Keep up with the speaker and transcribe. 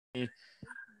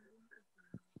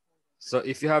So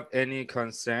if you have any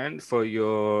concern for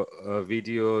your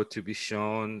video to be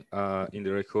shown in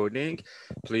the recording,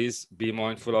 please be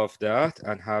mindful of that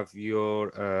and have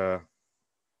your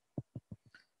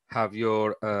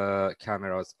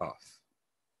cameras off.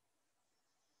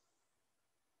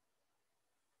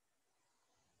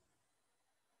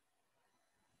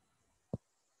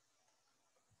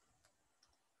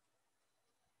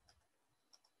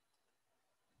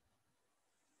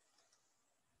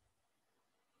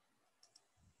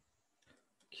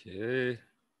 Okay,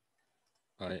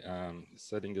 I am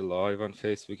setting the live on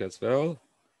Facebook as well.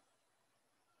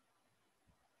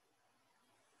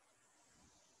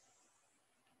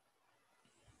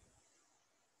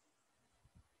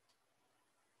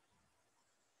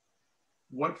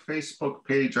 What Facebook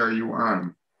page are you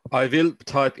on? I will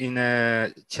type in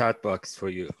a chat box for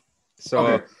you. So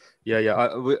okay. yeah,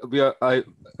 I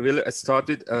will start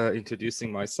with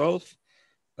introducing myself.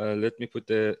 Let me put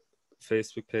the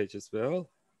Facebook page as well.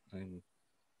 I'm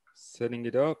setting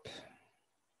it up.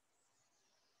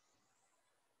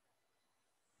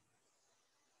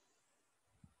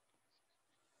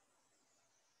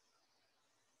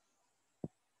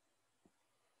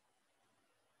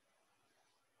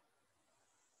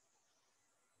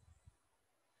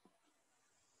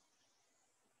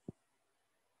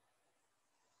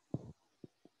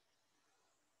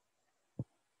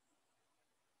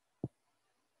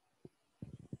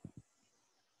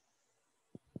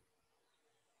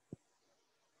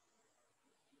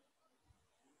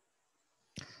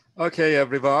 Okay,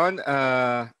 everyone.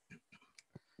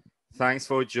 Thanks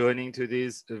for joining to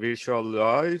this virtual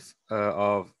live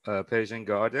of Persian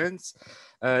Gardens.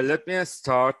 Let me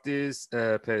start this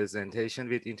presentation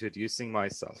with introducing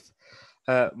myself.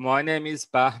 My name is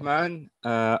Bahman.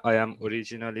 I am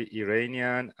originally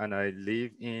Iranian and I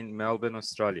live in Melbourne,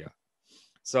 Australia.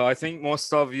 So I think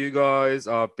most of you guys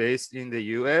are based in the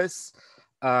US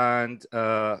and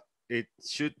it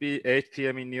should be 8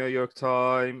 p.m. in New York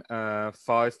time, 5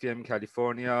 p.m. in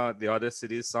California, the other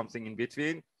cities, something in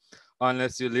between,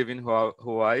 unless you live in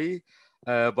Hawaii.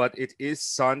 But it is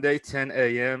Sunday, 10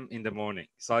 a.m. in the morning.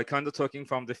 So I kind of talking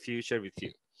from the future with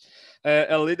you.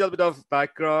 A little bit of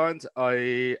background.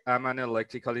 I am an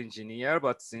electrical engineer,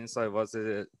 but since I was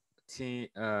a teen,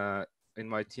 in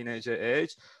my teenager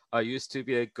age, I used to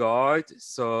be a guide.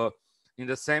 So in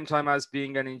the same time as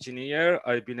being an engineer,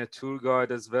 I've been a tour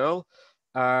guide as well.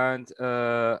 And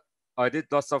I did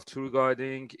lots of tour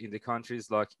guiding in the countries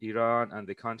like Iran and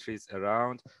the countries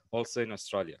around, also in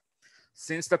Australia.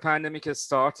 Since the pandemic has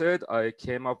started, I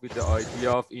came up with the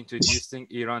idea of introducing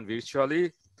Iran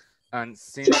virtually. And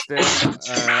since then,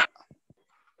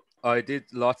 I did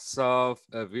lots of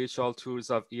virtual tours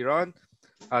of Iran.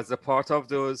 As a part of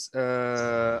those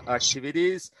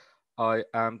activities, I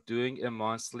am doing a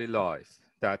monthly live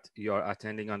that you are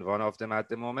attending on one of them at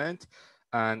the moment.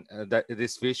 And that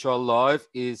this virtual live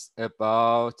is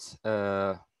about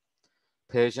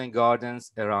Persian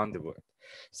gardens around the world.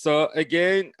 So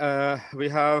again, we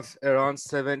have around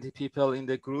 70 people in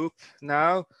the group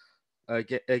now.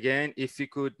 Again, if you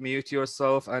could mute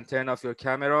yourself and turn off your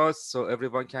cameras so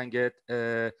everyone can get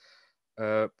a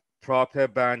proper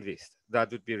bandwidth,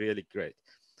 that would be really great.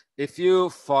 If you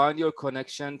find your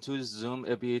connection to Zoom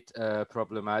a bit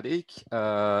problematic,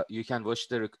 you can watch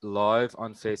the live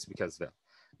on Facebook as well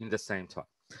in the same time.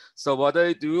 So what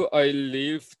I do, I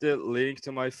leave the link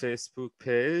to my Facebook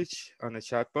page on the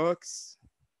chat box.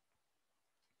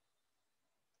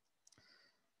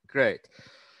 Great.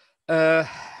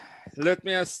 Let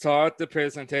me start the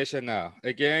presentation now.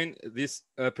 Again, this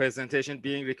presentation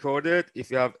being recorded.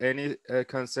 If you have any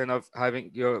concern of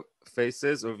having your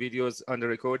faces or videos on the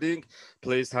recording,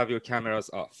 please have your cameras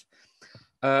off.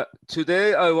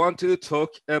 Today, I want to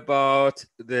talk about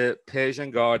the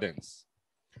Persian Gardens.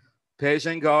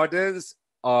 Persian Gardens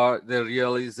are the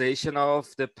realization of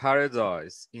the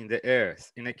paradise in the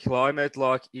earth in a climate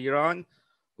like Iran,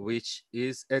 which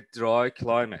is a dry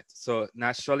climate. So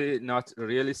naturally not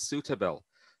really suitable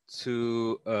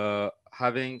to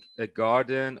having a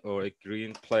garden or a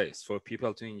green place for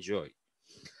people to enjoy.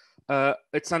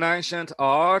 It's an ancient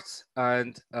art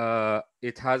and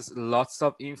it has lots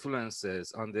of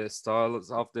influences on the styles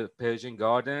of the Persian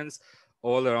gardens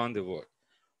all around the world.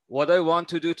 What I want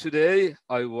to do today,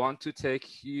 I want to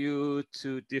take you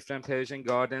to different Persian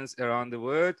gardens around the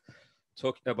world,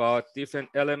 talk about different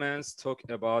elements, talk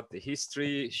about the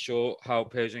history, show how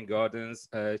Persian gardens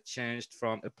changed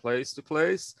from a place to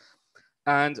place,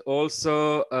 and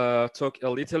also talk a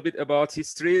little bit about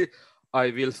history. I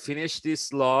will finish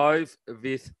this live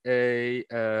with a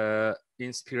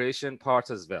inspiration part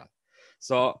as well.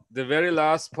 So the very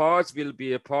last part will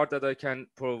be a part that I can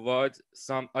provide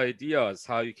some ideas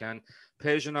how you can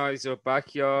Persianize your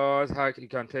backyard, how you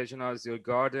can Persianize your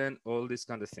garden, all these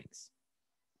kind of things.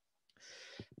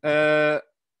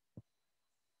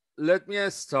 Let me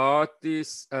start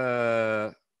this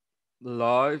live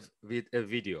with a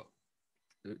video.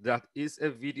 That is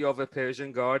a video of a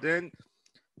Persian garden,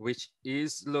 which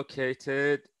is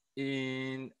located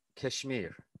in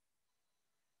Keshmir,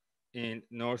 in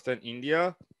northern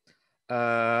India,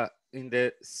 in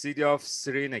the city of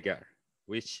Srinagar,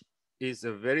 which is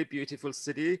a very beautiful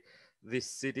city. This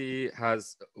city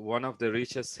has one of the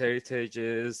richest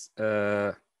heritages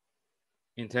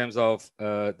in terms of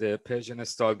the Persian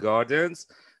style gardens.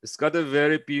 It's got a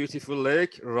very beautiful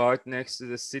lake right next to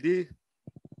the city.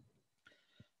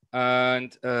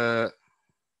 And there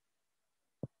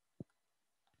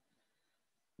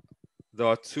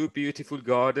are two beautiful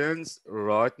gardens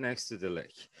right next to the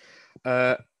lake.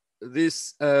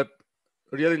 This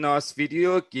really nice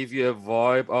video give you a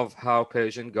vibe of how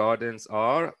Persian gardens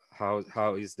are,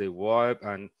 how is the vibe,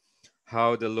 and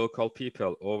how the local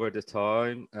people over the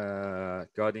time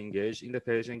got engaged in the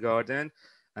Persian garden,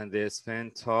 and they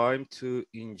spend time to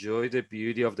enjoy the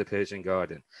beauty of the Persian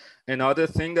garden. Another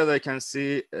thing that I can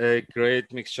see, a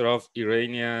great mixture of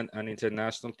Iranian and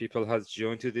international people has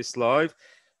joined to this live,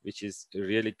 which is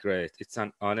really great. It's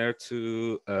an honor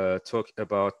to talk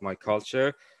about my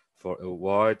culture for a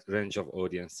wide range of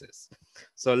audiences.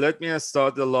 So let me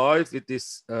start the live with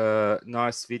this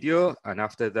nice video, and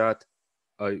after that,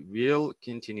 I will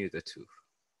continue the tour.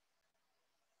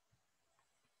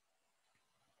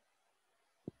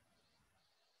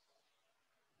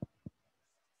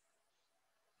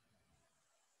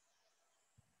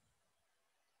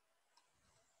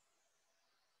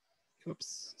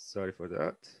 Oops, sorry for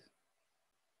that.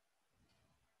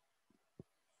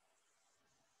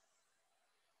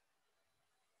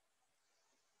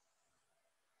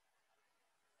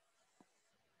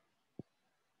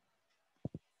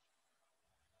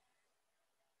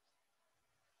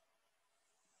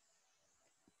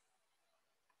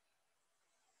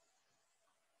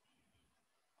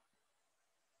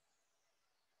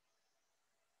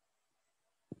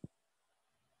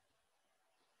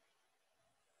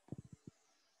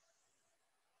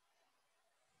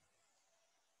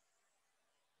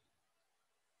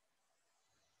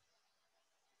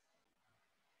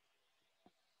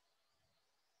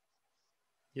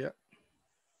 Yeah.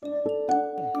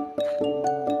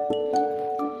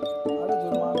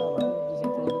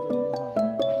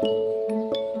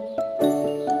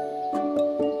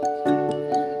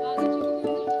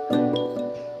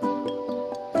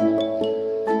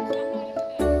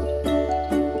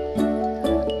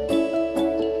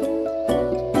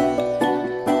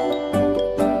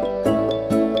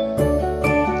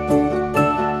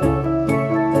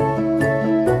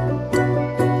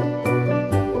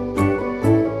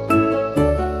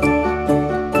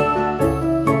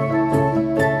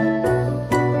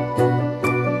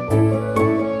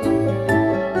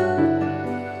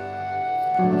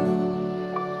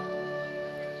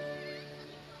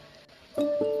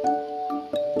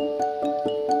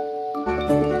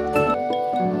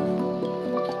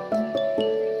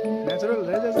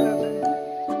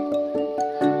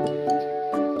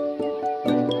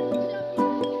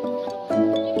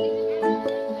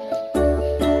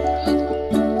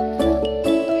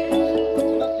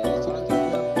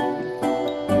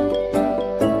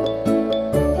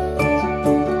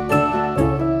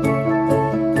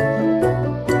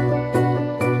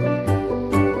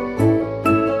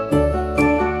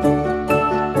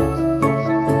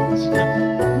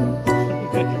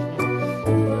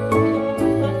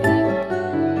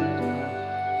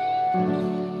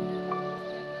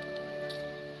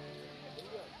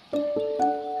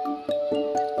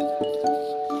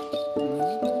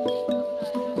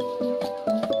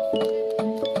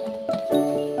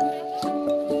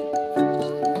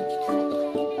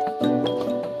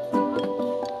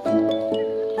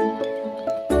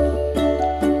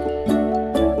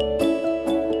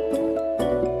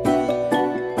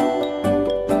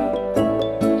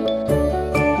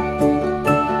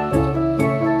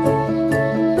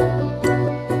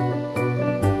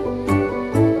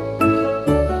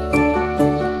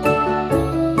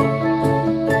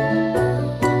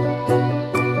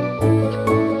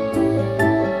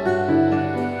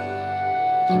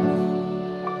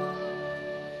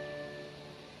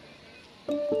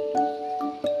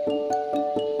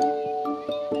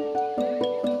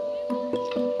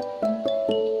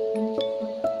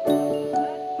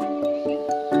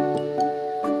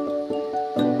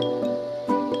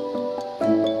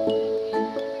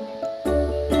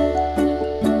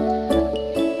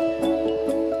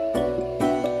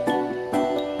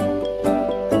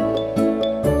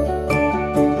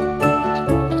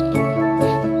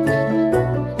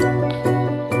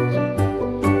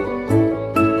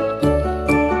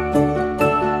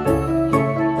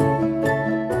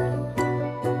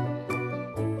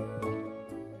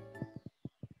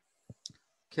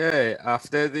 Okay,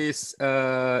 after this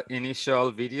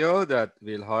initial video that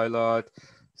will highlight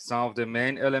some of the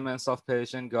main elements of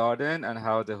Persian Garden and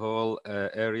how the whole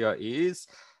area is,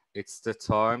 it's the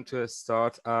time to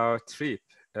start our trip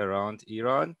around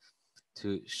Iran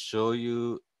to show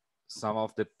you some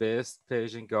of the best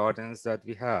Persian gardens that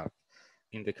we have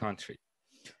in the country.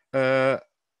 I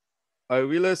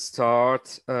will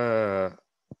start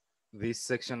this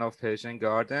section of Persian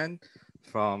Garden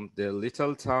from the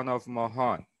little town of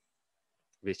Mahan,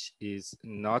 which is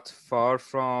not far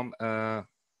from the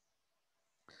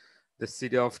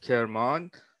city of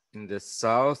Kerman in the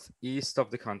southeast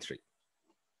of the country.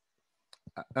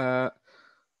 In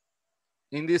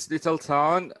this little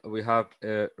town, we have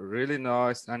a really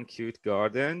nice and cute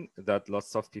garden that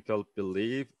lots of people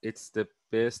believe it's the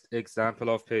best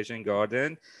example of Persian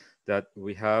garden that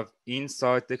we have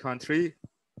inside the country.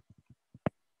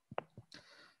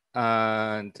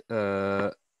 And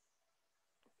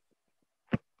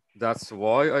that's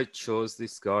why I chose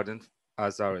this garden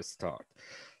as our start.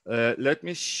 Let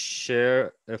me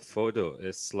share a photo,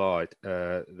 a slide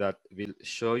that will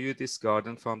show you this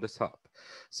garden from the top.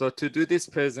 So to do this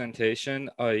presentation,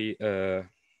 I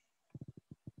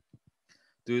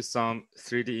do some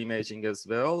 3D imaging as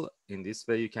well. In this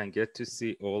way, you can get to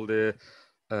see all the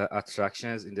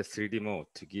attractions in the 3D mode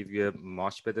to give you a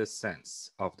much better sense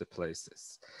of the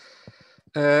places.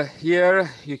 Here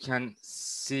you can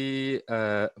see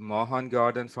Mahan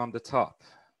Garden from the top,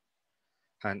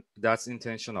 and that's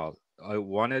intentional. I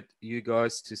wanted you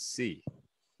guys to see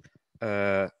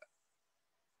how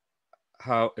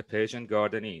a Persian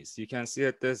garden is. You can see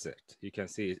a desert. You can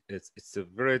see it's a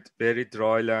very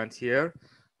dry land here.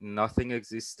 Nothing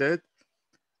existed,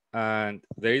 and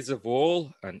there is a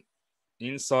wall, and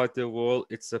inside the wall,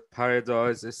 it's a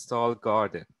paradise-style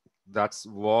garden. That's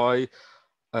why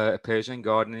a Persian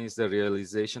garden is the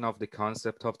realization of the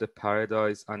concept of the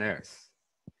paradise on earth.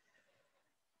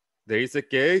 There is a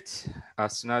gate.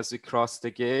 As soon as you cross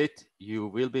the gate, you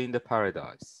will be in the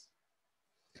paradise.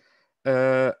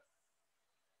 As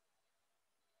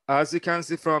you can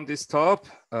see from this top,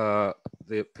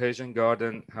 the Persian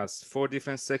garden has 4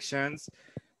 different sections.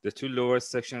 The 2 lower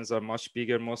sections are much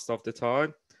bigger most of the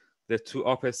time. The 2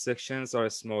 upper sections are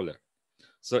smaller.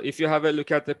 So if you have a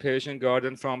look at the Persian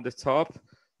garden from the top,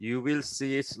 you will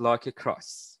see it like a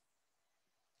cross.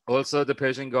 Also, the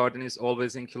Persian garden is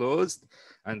always enclosed,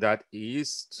 and that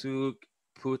is to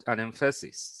put an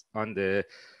emphasis on the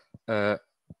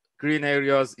green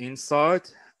areas inside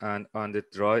and on the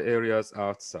dry areas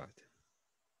outside.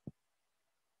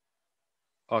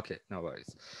 Okay, no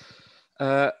worries.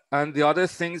 And the other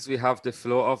things, we have the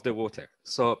flow of the water.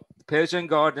 So Persian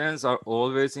gardens are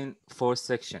always in 4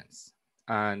 sections.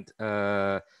 And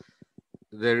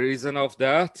the reason of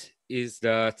that is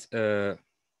that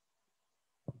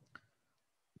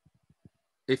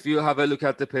if you have a look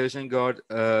at the Persian garden,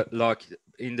 like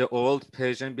in the old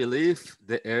Persian belief,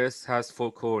 the earth has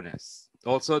 4 corners.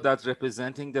 Also, that's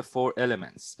representing the 4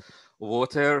 elements: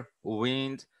 water,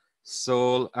 wind,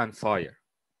 soul, and fire.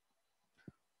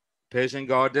 Persian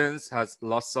gardens has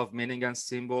lots of meaning and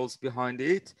symbols behind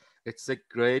it. It's a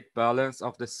great balance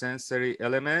of the sensory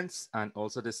elements and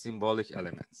also the symbolic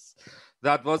elements.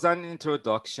 That was an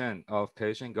introduction of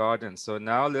Persian gardens. So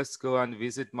now let's go and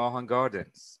visit Mahan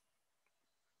Gardens.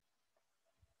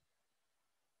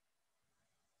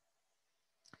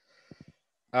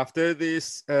 After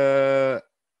this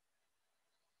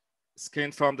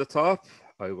screen from the top,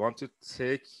 I want to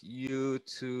take you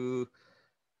to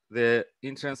the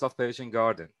entrance of Persian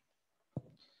Garden.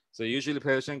 So usually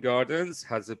Persian Gardens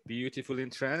has a beautiful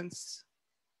entrance,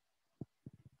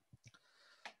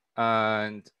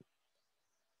 and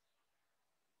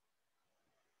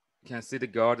you can see the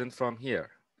garden from here.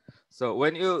 So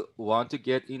when you want to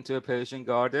get into a Persian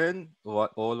garden,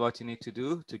 what you need to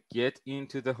do to get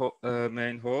into the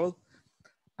main hall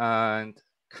and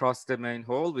cross the main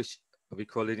hall, which we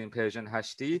call it in Persian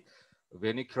Hashti.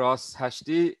 When you cross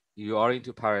Hashti, you are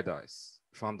into paradise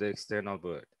from the external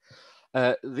bird.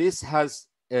 This has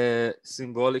a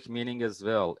symbolic meaning as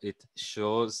well. It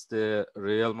shows the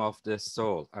realm of the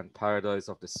soul and paradise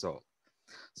of the soul.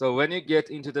 So when you get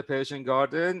into the Persian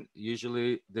garden,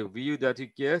 usually the view that you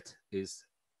get is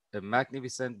a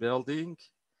magnificent building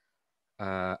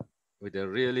with a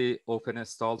really open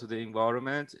style to the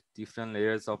environment, different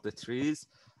layers of the trees,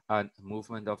 and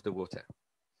movement of the water.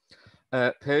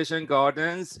 Persian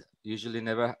gardens usually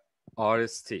never are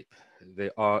steep. They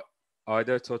are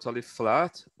either totally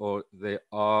flat or they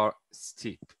are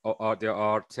steep or they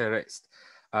are terraced,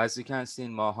 as you can see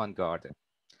in Mahan Garden.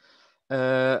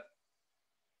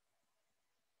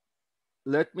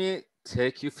 Let me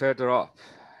take you further up.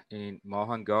 in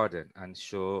Mahan Garden and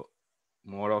show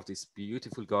more of this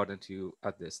beautiful garden to you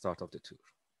at the start of the tour.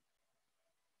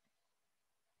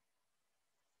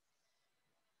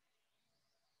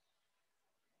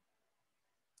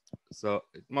 So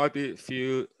it might be a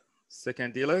few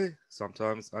second delay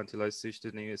sometimes until I switch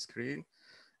to the new screen.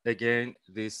 Again,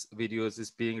 this video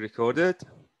is being recorded.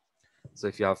 So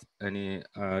if you have any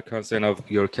concern of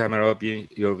your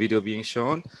video being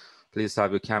shown, please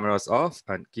have your cameras off.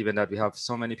 And given that we have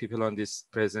so many people on this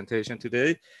presentation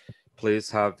today, please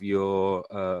have your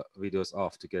videos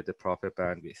off to get the proper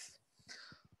bandwidth.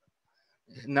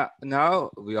 Now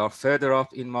we are further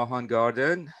up in Mahan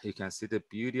Garden. You can see the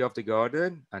beauty of the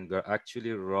garden, and we're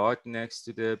actually right next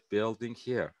to the building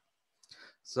here.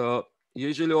 So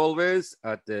usually always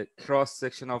at the cross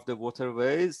section of the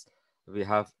waterways, we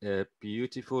have a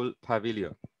beautiful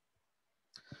pavilion.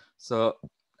 So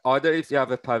either if you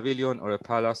have a pavilion or a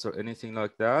palace or anything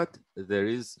like that, there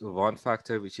is one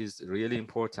factor which is really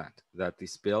important, that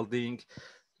this building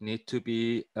need to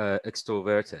be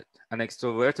extroverted. An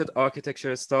extroverted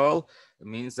architecture style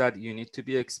means that you need to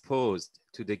be exposed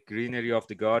to the greenery of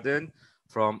the garden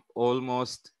from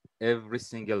almost every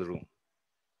single room.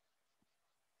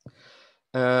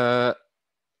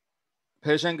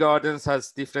 Persian Gardens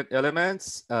has different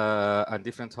elements and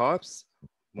different types.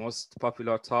 Most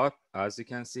popular type, as you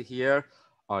can see here,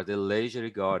 are the leisurely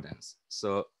gardens.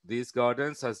 So these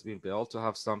gardens has been built to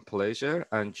have some pleasure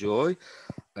and joy.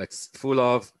 It's full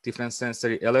of different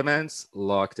sensory elements,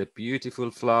 like the beautiful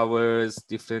flowers,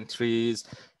 different trees,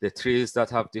 the trees that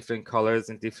have different colors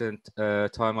in different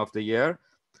time of the year,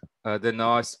 the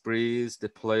nice breeze, the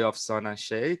play of sun and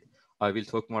shade. I will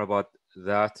talk more about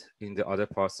that in the other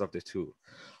parts of the tour.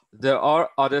 There are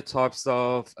other types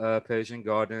of Persian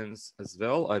gardens as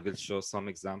well. I will show some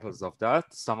examples of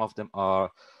that. Some of them are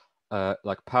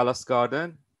like Palace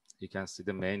Garden. You can see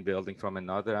the main building from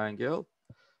another angle.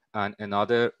 And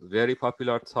another very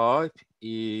popular type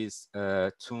is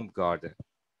Tomb Garden.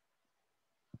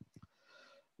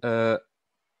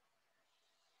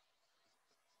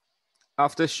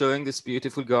 After showing this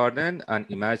beautiful garden, and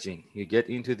imagine you get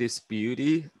into this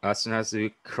beauty as soon as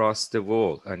you cross the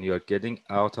wall and you're getting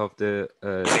out of the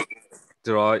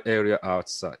dry area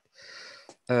outside.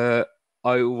 I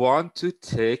want to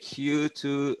take you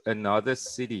to another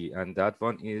city, and that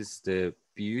one is the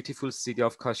beautiful city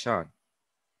of Kashan.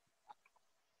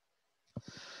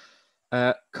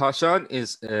 Kashan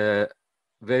is a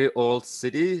very old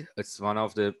city. It's one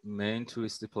of the main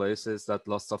touristy places that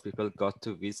lots of people got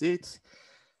to visit.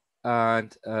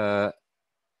 And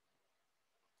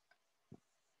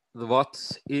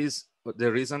what is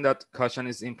the reason that Kashan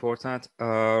is important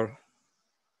are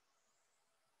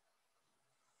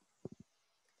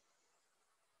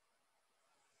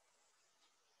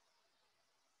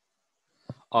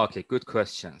okay, good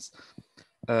questions.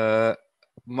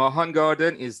 Mahan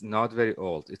Garden is not very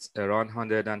old. It's around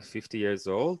 150 years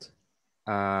old.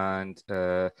 And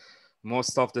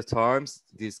most of the times,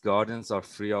 these gardens are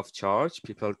free of charge.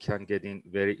 People can get in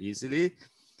very easily.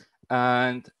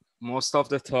 And most of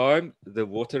the time, the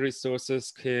water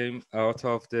resources came out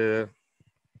of the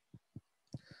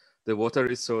water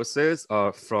resources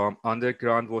are from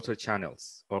underground water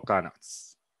channels or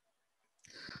qanats.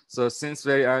 So since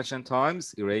very ancient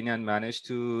times, Iranian managed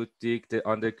to dig the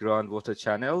underground water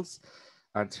channels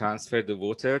and transfer the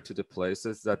water to the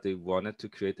places that they wanted to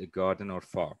create a garden or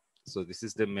farm. So this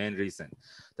is the main reason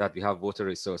that we have water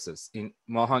resources. In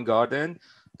Mahan Garden,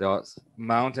 there are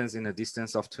mountains in a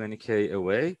distance of 20K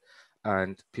away,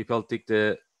 and people dig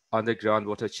the underground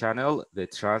water channel. They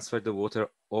transfer the water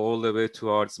all the way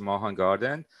towards Mahan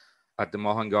Garden. At the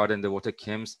Mahan Garden, the water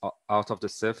comes out of the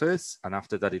surface, and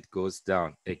after that, it goes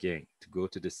down again to go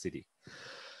to the city.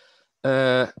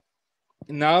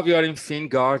 Now we are in Fin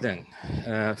Garden.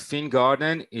 Fin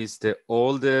Garden is the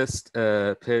oldest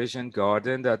Persian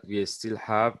garden that we still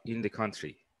have in the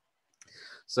country.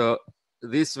 So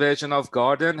this version of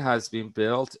garden has been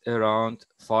built around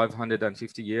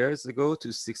 550 years ago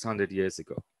to 600 years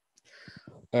ago.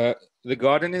 The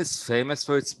garden is famous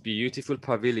for its beautiful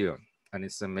pavilion and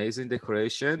its amazing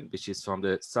decoration, which is from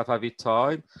the Safavid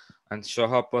time, and Shah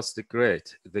Abbas the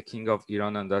Great, the king of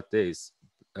Iran on that days,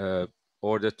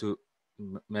 ordered to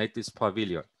make this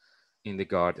pavilion in the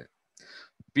garden.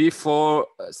 Before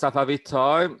Safavid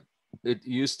time, it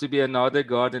used to be another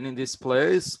garden in this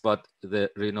place, but the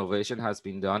renovation has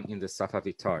been done in the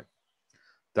Safavid time.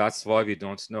 That's why we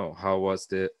don't know how was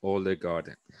the older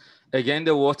garden. Again,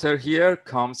 the water here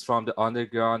comes from the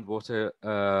underground water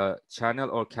channel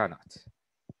or qanat.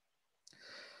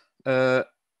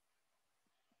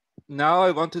 Now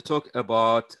I want to talk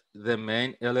about the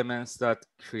main elements that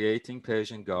creating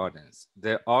Persian gardens.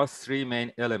 There are three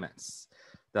main elements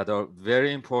that are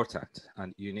very important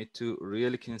and you need to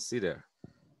really consider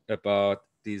about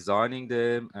designing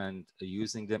them and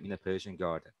using them in a Persian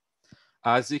garden.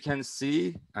 As you can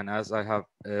see, and as I have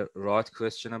a right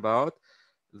question about,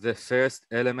 the first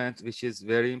element, which is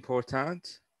very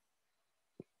important,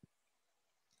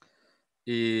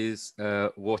 is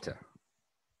water.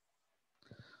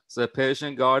 So a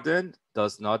Persian garden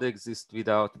does not exist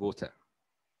without water.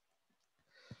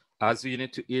 As we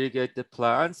need to irrigate the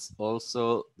plants,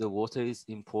 also the water is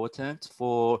important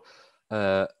for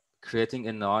creating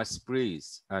a nice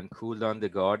breeze and cool down the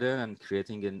garden and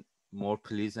creating a more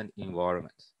pleasant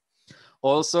environment.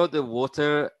 Also, the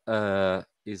water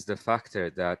is the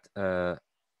factor that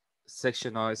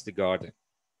sectionizes the garden.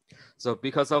 So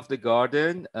because of the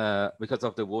garden, because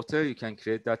of the water, you can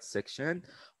create that section,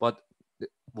 but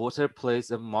water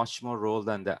plays a much more role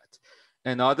than that.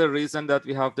 Another reason that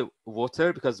we have the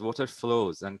water, because water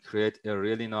flows and create a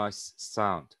really nice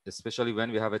sound, especially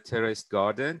when we have a terraced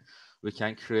garden, we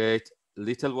can create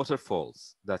little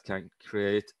waterfalls that can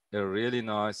create a really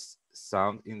nice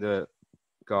sound in the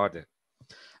garden.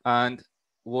 And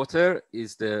water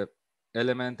is the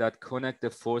element that connect the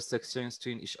four sections to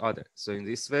each other. So in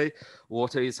this way,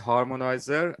 water is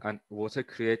harmonizer and water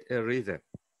create a rhythm,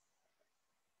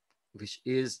 which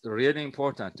is really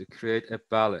important to create a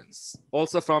balance.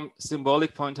 Also from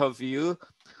symbolic point of view,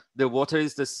 the water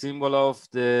is the symbol of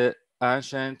the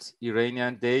ancient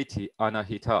Iranian deity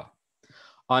Anahita.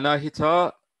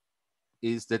 Anahita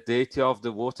is the deity of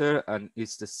the water and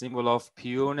it's the symbol of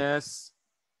pureness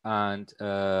and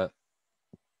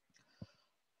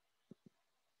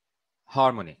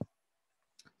harmony.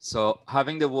 So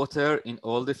having the water in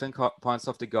all different points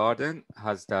of the garden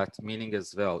has that meaning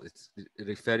as well. It's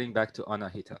referring back to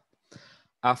Anahita.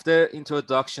 After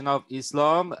introduction of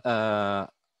Islam, the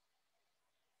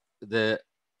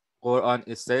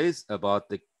Quran says about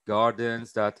the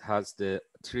gardens that has the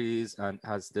trees and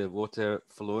has the water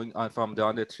flowing from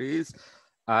down the trees,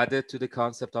 added to the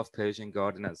concept of Persian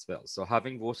garden as well. So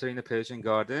having water in a Persian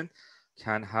garden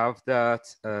can have that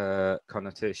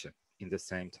connotation in the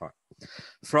same time.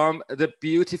 From the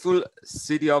beautiful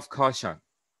city of Kashan.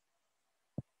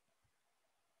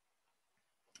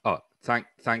 Oh,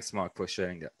 thanks, Mark, for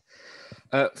sharing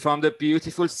that. From the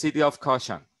beautiful city of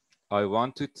Kashan, I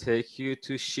want to take you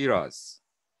to Shiraz,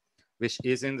 which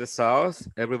is in the south.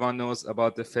 Everyone knows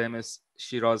about the famous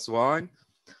Shiraz wine.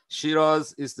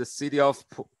 Shiraz is the city of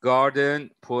garden,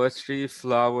 poetry,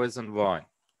 flowers, and wine.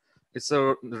 It's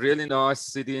a really nice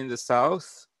city in the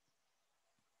south.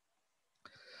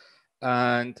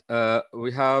 And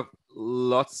we have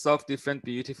lots of different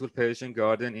beautiful Persian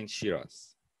garden in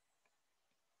Shiraz.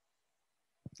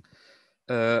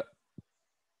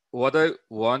 What I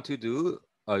want to do,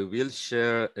 I will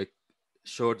share a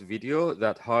short video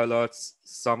that highlights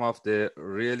some of the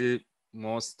really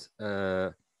most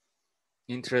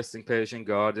interesting Persian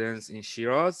gardens in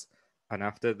Shiraz. And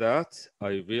after that,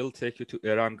 I will take you to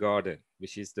Eram Garden,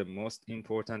 which is the most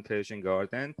important Persian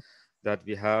garden that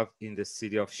we have in the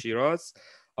city of Shiraz.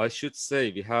 I should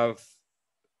say we have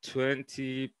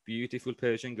 20 beautiful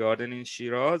Persian gardens in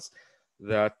Shiraz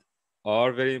that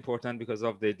are very important because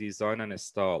of their design and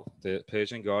style. The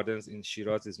Persian gardens in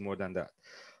Shiraz is more than that.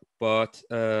 But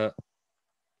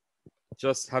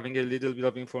just having a little bit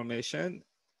of information,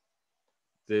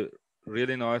 the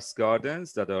really nice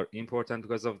gardens that are important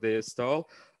because of their style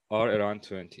are around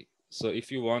 20. So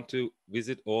if you want to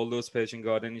visit all those Persian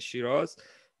gardens in Shiraz,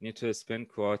 need to spend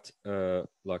quite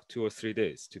like 2 or 3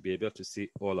 days to be able to see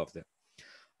all of them.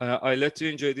 I let you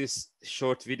enjoy this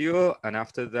short video, and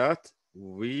after that,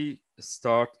 we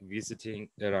start visiting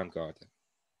Eram Garden.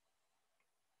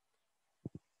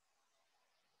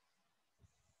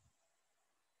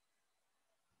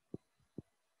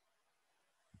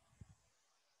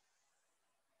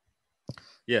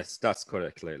 Yes, that's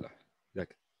correct, Leila.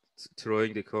 Like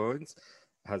throwing the coins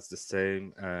has the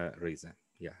same reason.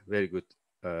 Yeah, very good.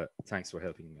 Thanks for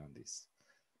helping me on this.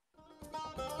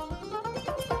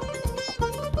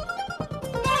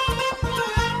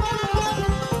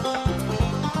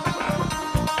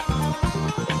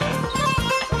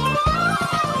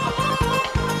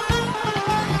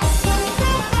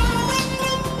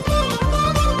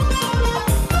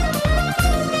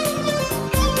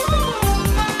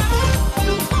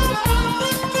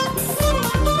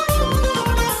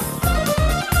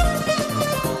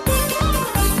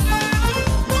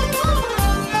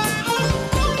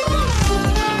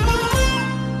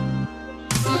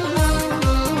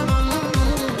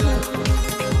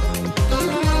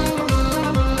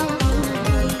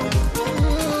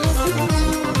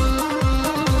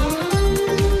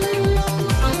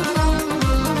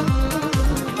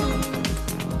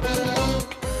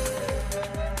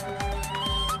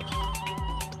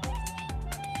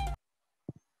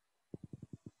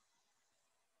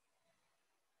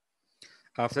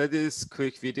 After this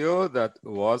quick video that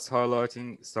was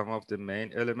highlighting some of the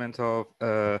main elements of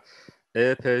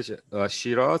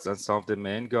Shiraz and some of the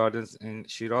main gardens in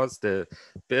Shiraz, the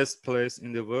best place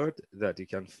in the world that you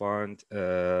can find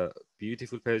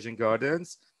beautiful Persian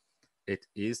gardens, it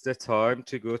is the time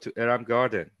to go to Eram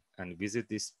Garden and visit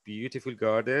this beautiful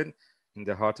garden in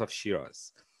the heart of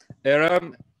Shiraz.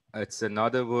 Eram, it's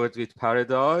another word with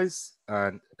paradise,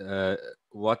 and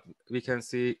what we can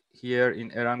see here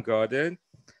in Eram Garden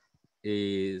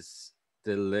is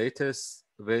the latest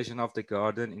version of the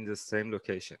garden in the same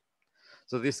location.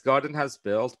 So this garden has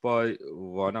built by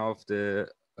one of the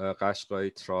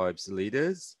Qashqai tribes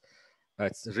leaders.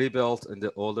 It's rebuilt in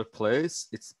the older place.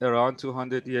 It's around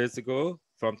 200 years ago,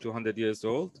 from 200 years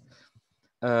old.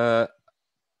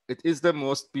 It is the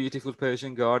most beautiful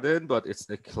Persian garden, but it's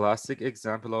a classic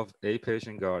example of a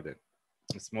Persian garden.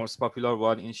 It's most popular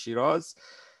one in Shiraz.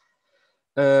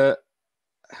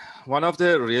 One of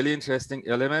the really interesting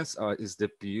elements is the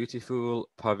beautiful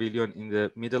pavilion in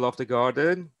the middle of the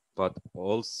garden, but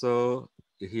also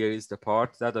here is the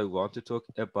part that I want to talk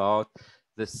about,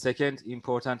 the second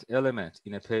important element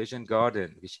in a Persian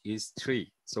garden, which is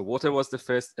tree. So water was the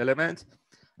first element,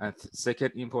 and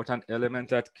second important element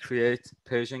that creates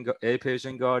a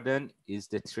Persian garden is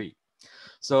the tree.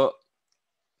 So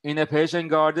in a Persian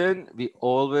garden, we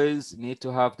always need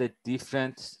to have the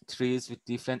different trees with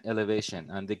different elevation.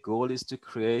 And the goal is to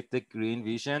create the green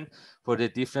vision for the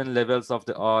different levels of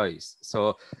the eyes.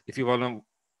 So if you want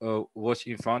to watch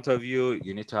in front of you,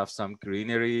 you need to have some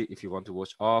greenery. If you want to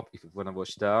watch up, if you want to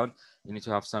watch down, you need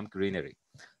to have some greenery.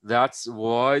 That's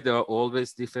why there are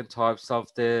always different types of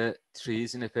the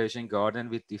trees in a Persian garden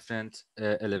with different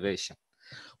elevation.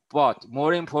 But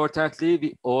more importantly,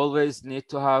 we always need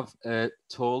to have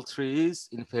tall trees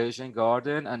in Persian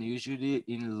garden and usually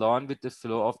in line with the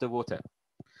flow of the water.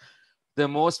 The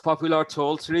most popular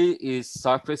tall tree is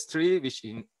cypress tree, which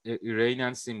in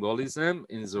Iranian symbolism,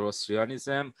 in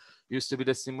Zoroastrianism, used to be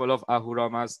the symbol of Ahura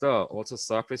Mazda. Also,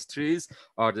 cypress trees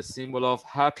are the symbol of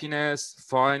happiness,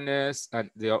 fineness, and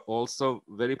they are also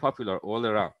very popular all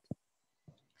around.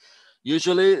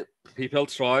 Usually, people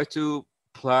try to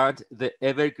plant the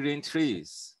evergreen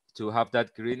trees to have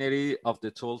that greenery of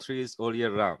the tall trees all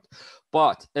year round.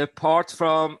 But apart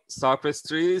from cypress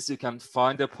trees, you can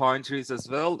find the pine trees as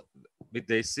well, with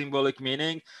the symbolic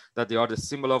meaning that they are the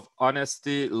symbol of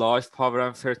honesty, life, power,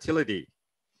 and fertility.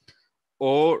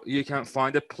 Or you can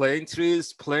find the plane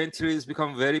trees. Plane trees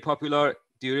become very popular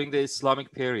during the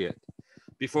Islamic period.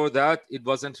 Before that, it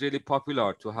wasn't really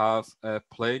popular to have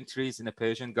plane trees in a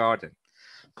Persian garden.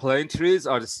 Plane trees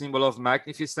are the symbol of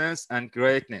magnificence and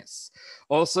greatness.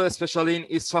 Also, especially in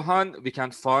Esfahan, we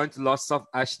can find lots of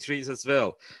ash trees as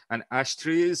well. And ash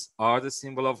trees are the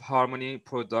symbol of harmony,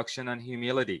 production, and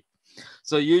humility.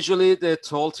 So usually the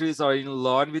tall trees are in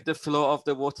line with the flow of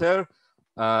the water.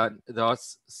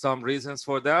 There's some reasons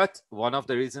for that. One of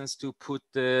the reasons to put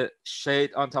the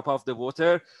shade on top of the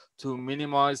water to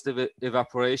minimize the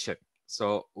evaporation.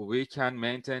 So we can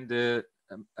maintain the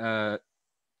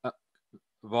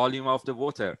volume of the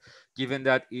water, given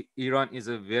that Iran is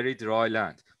a very dry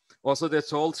land. Also, the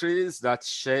tall trees, that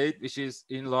shade which is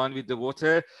in line with the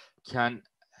water, can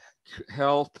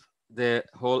help the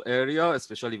whole area,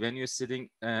 especially when you're sitting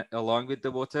along with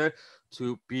the water,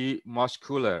 to be much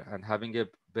cooler and having a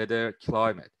better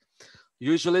climate.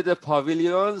 Usually the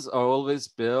pavilions are always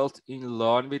built in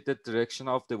line with the direction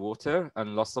of the water,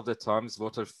 and lots of the times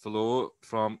water flow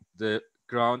from the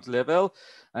ground level.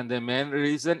 And the main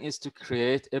reason is to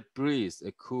create a breeze,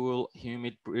 a cool,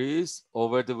 humid breeze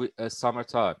over the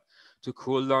summertime to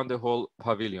cool down the whole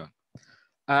pavilion.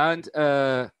 And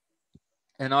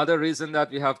another reason that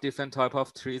we have different type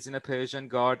of trees in a Persian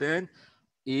garden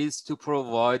is to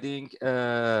providing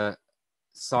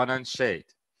sun and shade.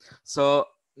 So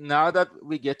now that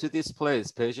we get to this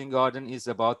place, Persian garden is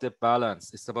about the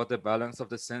balance. It's about the balance of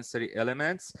the sensory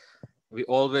elements. We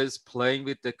always playing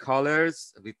with the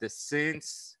colors, with the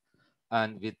scents,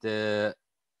 and with the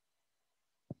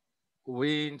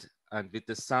wind, and with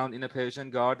the sound in a Persian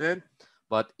garden.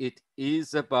 But it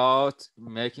is about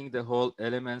making the whole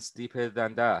elements deeper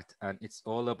than that. And it's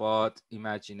all about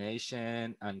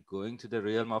imagination and going to the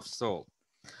realm of soul.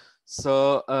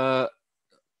 So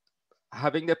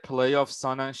having the play of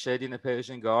sun and shade in a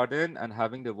Persian garden and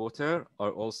having the water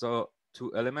are also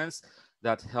two elements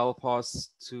that help us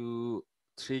to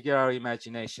trigger our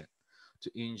imagination, to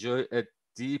enjoy a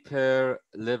deeper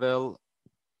level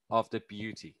of the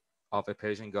beauty of a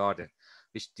Persian garden,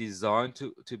 which is designed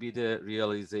to be the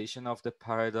realization of the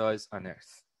paradise on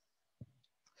earth.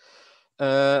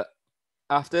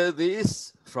 After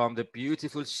this, from the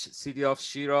beautiful city of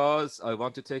Shiraz, I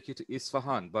want to take you to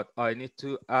Esfahan, but I need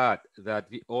to add that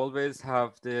we always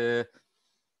have the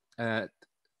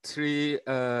three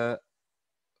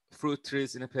fruit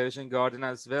trees in a Persian garden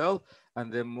as well.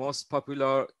 And the most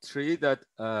popular tree that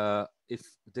if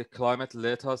the climate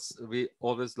let us, we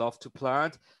always love to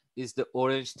plant is the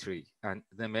orange tree. And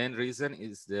the main reason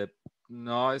is the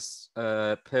nice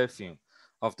perfume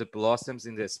of the blossoms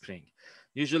in the spring.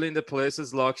 Usually in the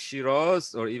places like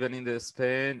Shiraz or even in the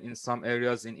Spain, in some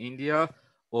areas in India,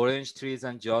 orange trees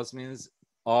and jasmines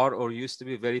are or used to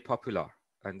be very popular.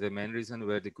 And the main reason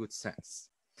were the good scents.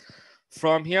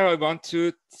 From here, I want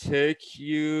to take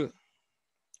you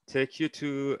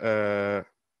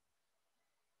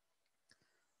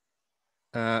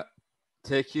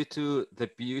to the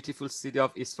beautiful city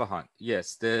of Isfahan.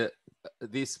 Yes,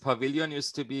 this pavilion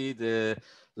used to be the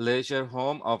leisure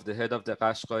home of the head of the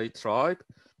Qashqai tribe,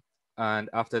 and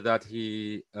after that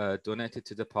he donated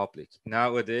to the public.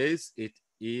 Nowadays, it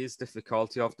is the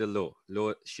faculty of the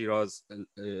law Shiraz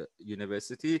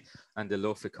University and the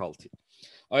law faculty.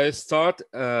 I start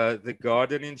the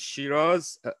garden in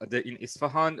Shiraz, in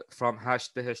Isfahan, from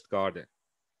Hasht Behesht Garden.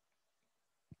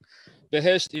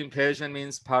 Behesht in Persian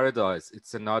means paradise.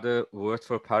 It's another word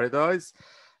for paradise.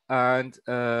 And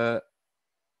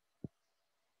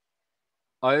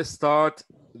I start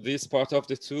this part of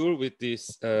the tour with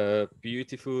this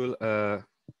beautiful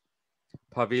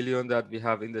pavilion that we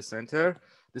have in the center.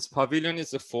 This pavilion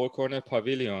is a four-corner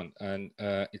pavilion, and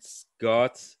it's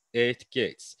got 8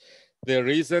 gates. The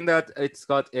reason that it's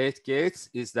got 8 gates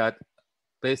is that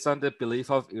based on the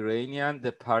belief of Iranian,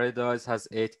 the paradise has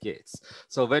 8 gates.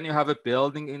 So when you have a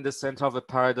building in the center of a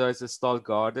paradise-style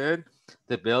garden,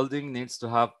 the building needs to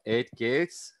have 8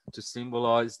 gates to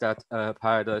symbolize that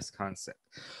paradise concept.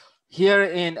 Here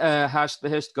in Hasht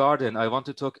Behesht Garden, I want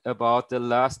to talk about the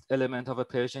last element of a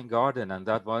Persian garden, and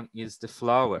that one is the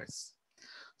flowers.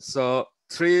 So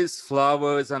trees,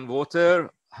 flowers, and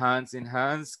water, hands in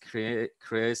hands,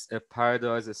 creates a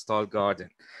paradise-style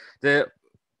garden. The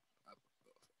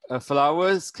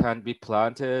flowers can be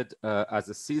planted as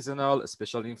a seasonal,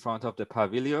 especially in front of the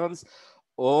pavilions,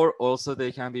 or also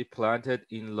they can be planted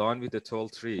in line with the tall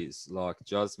trees like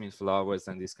jasmine flowers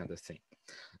and this kind of thing.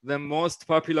 The most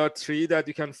popular tree that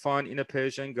you can find in a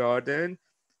Persian garden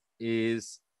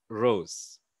is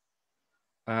rose.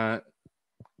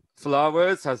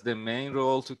 Flowers has the main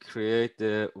role to create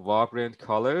the vibrant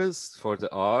colors for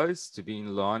the eyes, to be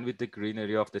in line with the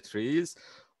greenery of the trees,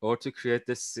 or to create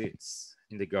the scents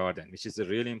in the garden, which is a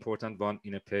really important one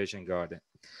in a Persian garden.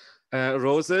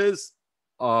 Roses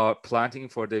are planting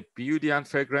for the beauty and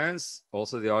fragrance.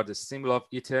 Also, they are the symbol of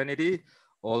eternity.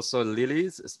 Also,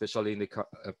 lilies, especially in the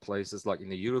places like in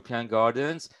the European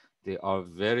gardens, they are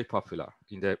very popular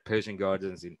in the Persian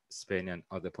gardens in Spain and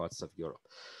other parts of Europe.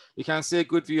 You can see a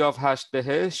good view of Hasht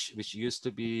Behesht, which used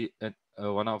to be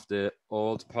one of the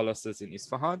old palaces in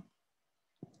Isfahan.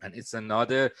 And it's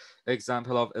another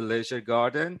example of a leisure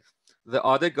garden. The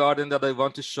other garden that I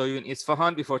want to show you in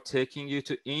Isfahan before taking you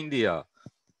to India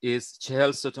is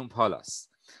Chehelsotoon Palace.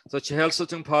 So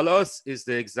Chehelsotoon Palace is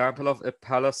the example of a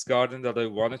palace garden that I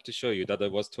wanted to show you, that I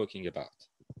was talking about.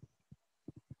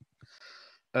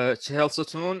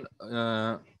 Chehelsotoon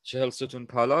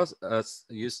Palace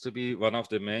used to be one of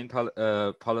the main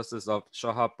palaces of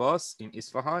Shah Abbas in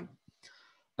Isfahan.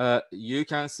 You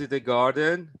can see the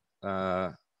garden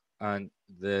and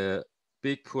the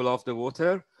big pool of the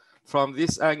water. From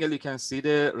this angle, you can see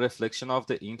the reflection of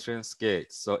the entrance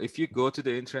gate. So if you go to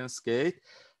the entrance gate,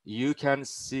 you can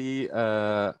see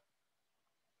the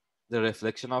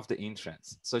reflection of the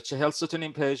entrance. So Chehelsotoon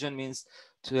in Persian means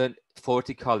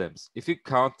 40 columns. If you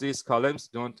count these columns,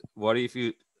 don't worry if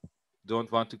you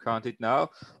don't want to count it now.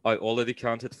 I already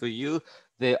counted for you.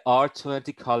 There are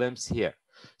 20 columns here.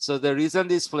 So the reason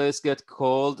this place gets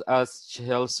called as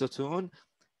Chehelsotoon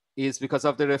is because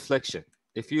of the reflection.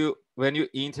 When you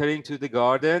enter into the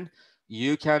garden,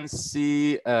 you can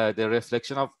see the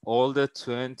reflection of all the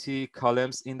 20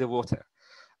 columns in the water.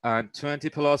 And 20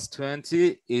 plus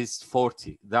 20 is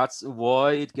 40. That's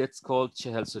why it gets called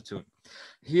Chehelsotoon.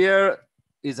 Here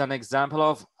is an example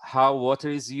of how water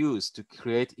is used to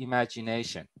create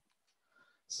imagination.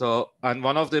 So, and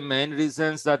one of the main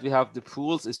reasons that we have the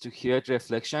pools is to create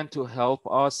reflection to help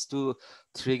us to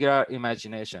trigger our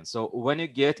imagination. So when you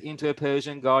get into a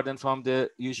Persian garden from the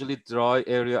usually dry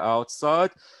area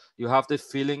outside, you have the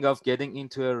feeling of getting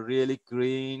into a really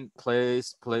green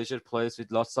place, pleasure place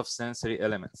with lots of sensory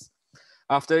elements.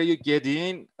 After you get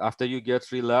in, after you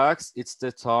get relaxed, it's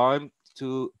the time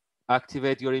to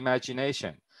activate your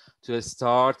imagination, to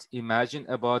start imagine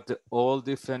about all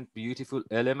different beautiful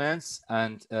elements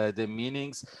and the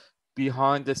meanings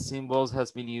behind the symbols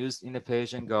has been used in a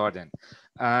Persian garden.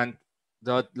 And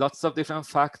there are lots of different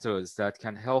factors that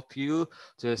can help you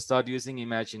to start using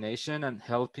imagination and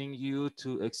helping you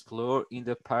to explore in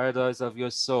the paradise of your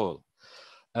soul.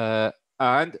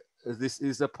 And this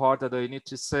is the part that I need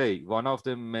to say. One of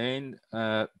the main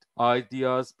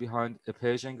ideas behind a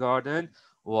Persian garden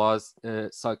was a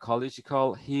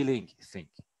psychological healing thing.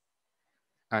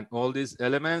 And all these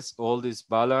elements, all this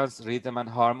balance, rhythm, and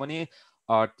harmony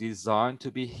are designed to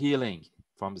be healing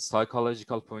from the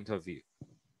psychological point of view.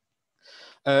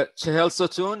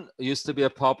 Chehelsotoon used to be a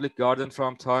public garden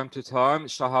from time to time.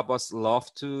 Shah Abbas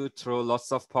loved to throw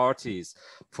lots of parties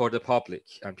for the public,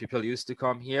 and people used to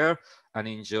come here and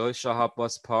enjoy Shah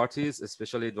Abbas parties,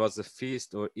 especially it was a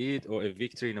feast or Eid or a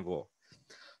victory in a war.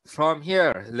 From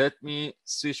here, let me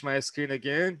switch my screen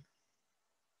again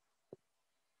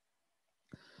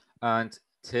and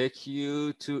take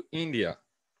you to India.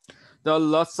 There are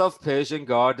lots of Persian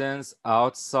gardens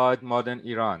outside modern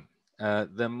Iran.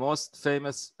 The most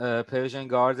famous Persian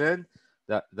garden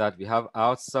that we have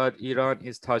outside Iran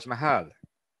is Taj Mahal.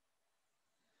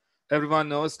 Everyone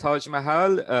knows Taj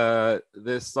Mahal.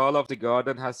 The style of the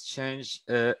garden has changed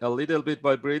a little bit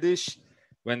by British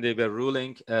when they were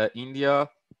ruling India,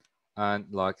 and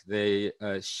like they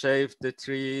shaved the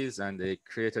trees and they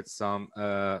created some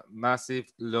massive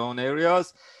lawn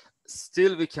areas.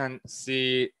 Still, we can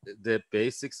see the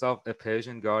basics of a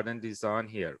Persian garden design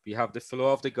here. We have the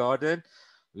flow of the garden.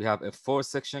 We have a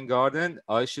 4-section garden.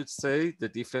 I should say the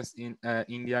difference in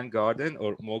Indian garden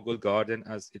or Mughal garden,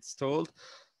 as it's told,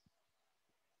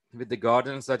 with the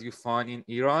gardens that you find in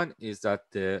Iran is that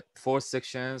the 4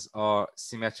 sections are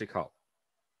symmetrical.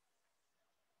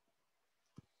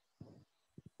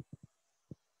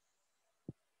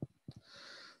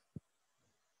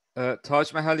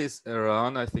 Taj Mahal is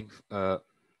around, I think,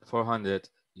 400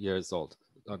 years old,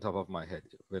 on top of my head,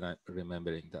 when I'm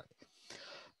remembering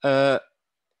that.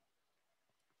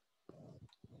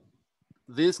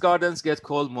 These gardens get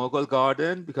called Mughal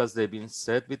garden because they've been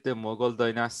set with the Mughal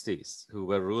dynasties who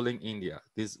were ruling India.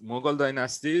 These Mughal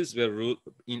dynasties were ruled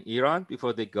in Iran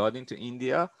before they got into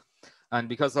India. And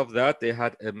because of that, they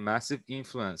had a massive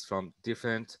influence from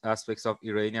different aspects of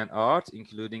Iranian art,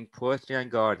 including poetry and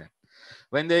garden.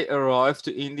 When they arrived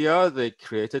to India, they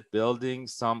created building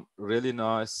some really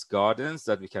nice gardens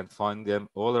that we can find them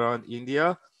all around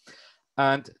India.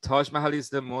 And Taj Mahal is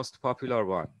the most popular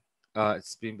one.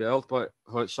 It's been built by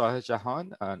Shah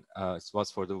Jahan, and it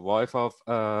was for the wife of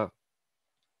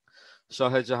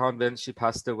Shah Jahan when she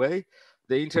passed away.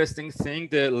 The interesting thing,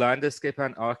 the landscape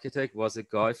and architect was a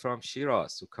guy from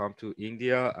Shiraz who came to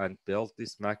India and built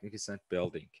this magnificent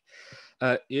building.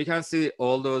 You can see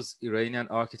all those Iranian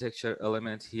architecture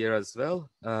elements here as well.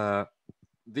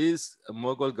 These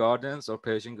Mughal gardens or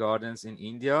Persian gardens in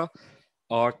India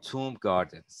are tomb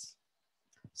gardens.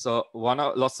 So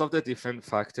lots of the different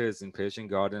factors in Persian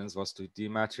gardens was to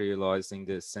dematerializing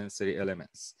the sensory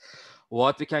elements.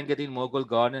 What we can get in Mughal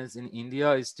gardens in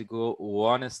India is to go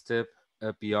one step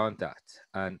beyond that.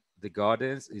 And the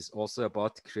gardens is also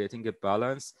about creating a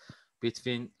balance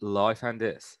between life and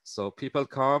death. So people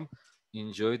come,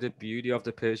 enjoy the beauty of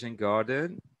the Persian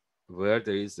garden, where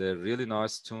there is a really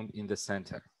nice tomb in the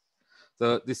center.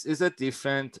 So this is a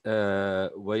different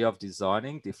way of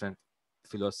designing, different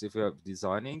philosophy of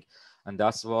designing, and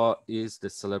that's what is the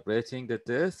celebrating the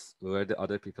death, where the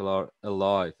other people are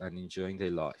alive and enjoying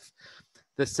their life.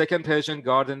 The second Persian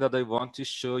garden that I want to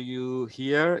show you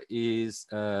here is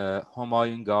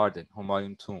Humayun Garden,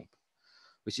 Humayun Tomb,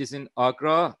 which is in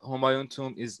Agra. Humayun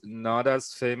Tomb is not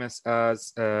as famous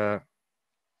as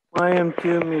Humayun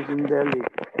Tomb is in Delhi.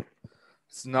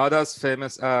 It's not as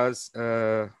famous as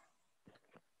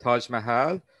Taj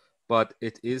Mahal, but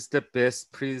it is the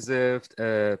best preserved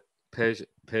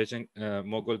Persian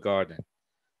Mughal garden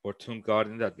or tomb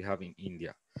garden that we have in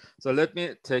India. So let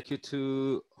me take you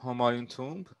to Humayun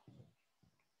Tomb.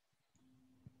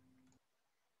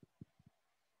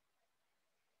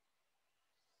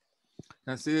 You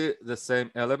can see the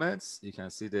same elements. You can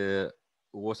see the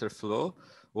water flow.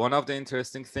 One of the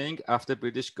interesting thing, after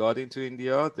British got into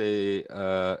India, they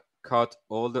cut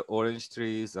all the orange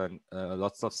trees and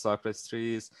lots of cypress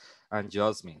trees and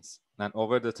jasmines. And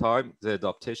over the time, the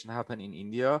adaptation happened in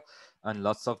India and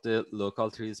lots of the local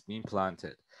trees being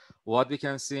planted. What we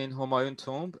can see in Humayun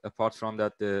Tomb, apart from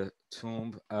that the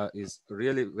tomb is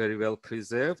really very well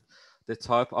preserved, the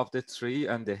type of the tree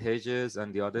and the hedges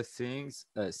and the other things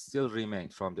still remain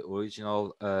from the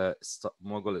original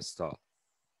Mughal style.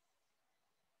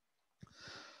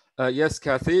 Yes,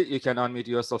 Kathy, you can unmute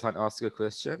yourself and ask a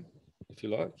question if you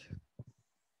like.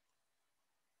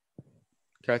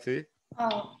 Kathy?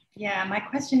 Oh, yeah. My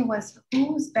question was,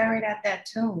 who's buried at that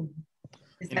tomb?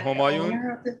 Is In that Humayun? the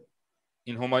owner of the?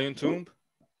 In Humayun tomb?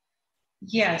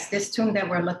 Yes, this tomb that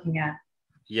we're looking at.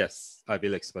 Yes, I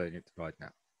will explain it right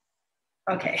now.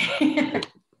 Okay.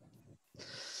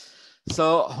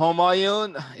 So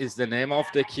Humayun is the name of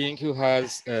the king who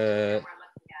has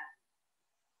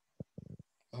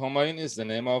Humayun is the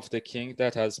name of the king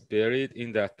that has buried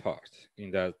in that part, in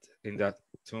that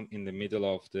tomb in the middle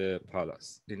of the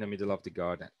palace, in the middle of the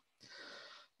garden.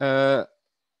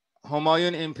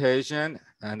 Humayun in Persian,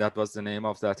 and that was the name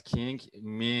of that king,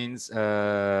 means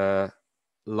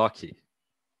lucky.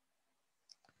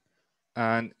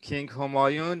 And King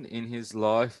Humayun in his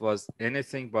life was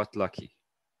anything but lucky.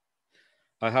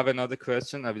 I have another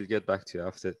question. I will get back to you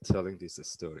after telling this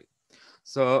story.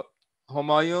 So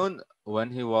Humayun,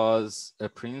 when he was a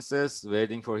princess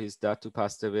waiting for his dad to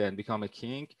pass away and become a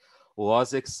king,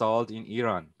 was exiled in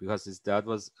Iran because his dad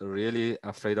was really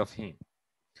afraid of him.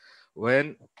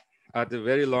 When at a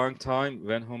very long time,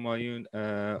 when Humayun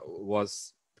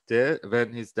was dead,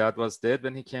 when his dad was dead,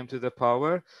 when he came to the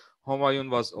power, Humayun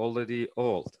was already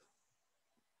old.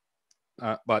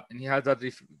 But he had that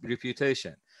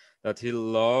reputation that he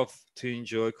loved to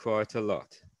enjoy quite a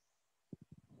lot.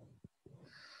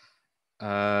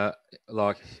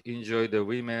 Like enjoy the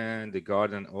women, the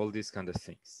garden, all these kind of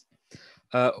things.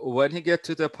 When he get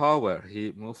to the power,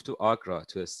 he moved to Agra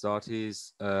to start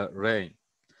his reign.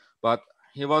 But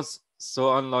he was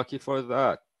so unlucky for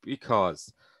that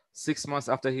because 6 months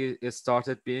after he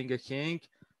started being a king,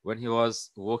 when he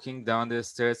was walking down the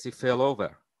stairs, he fell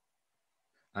over.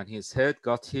 And his head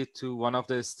got hit to one of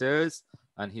the stairs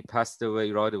and he passed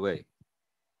away right away.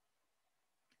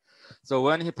 So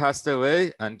when he passed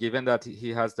away, and given that he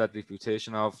has that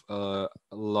reputation of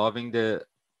loving the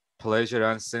pleasure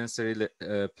and sensory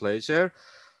pleasure,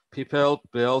 people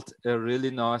built a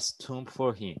really nice tomb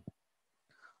for him.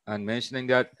 And mentioning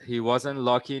that he wasn't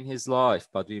lucky in his life,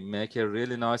 but we make a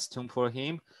really nice tomb for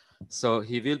him. So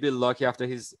he will be lucky after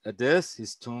his death.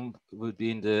 His tomb will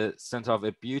be in the center of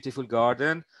a beautiful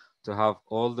garden to have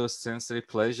all those sensory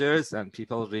pleasures and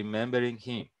people remembering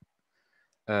him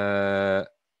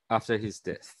after his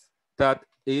death. That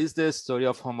is the story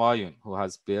of Humayun, who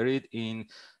has buried in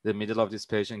the middle of this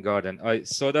Persian garden. I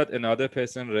saw that another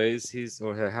person raised his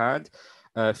or her hand.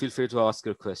 Feel free to ask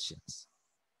your questions.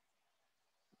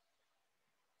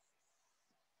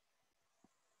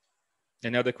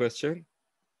 Any other question?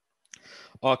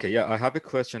 Okay, yeah, I have a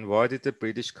question. Why did the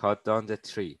British cut down the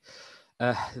tree?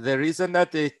 The reason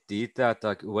that they did that,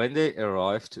 like when they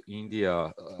arrived to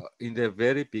India in the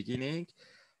very beginning,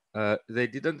 they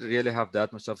didn't really have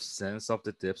that much of sense of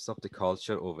the depths of the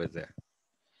culture over there.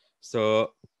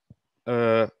 So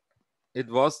it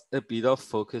was a bit of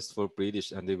focus for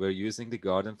British, and they were using the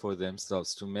garden for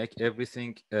themselves to make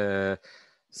everything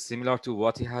similar to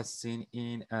what he has seen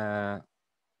in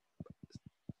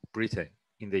Britain,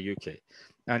 in the UK.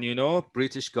 And you know,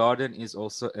 British garden is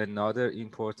also another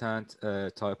important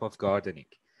type of gardening.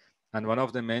 And one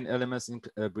of the main elements in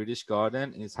British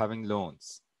garden is having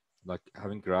lawns, like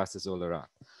having grasses all around.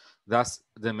 That's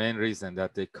the main reason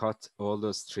that they cut all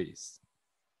those trees.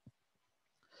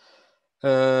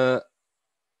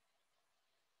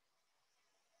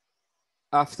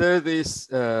 After this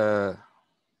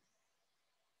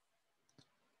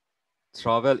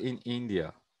travel in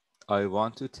India, I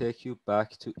want to take you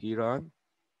back to Iran,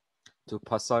 to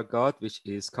Pasargad, which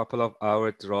is a couple of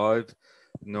hour drive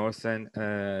northern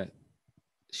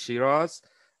Shiraz.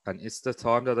 And it's the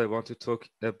time that I want to talk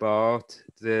about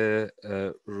the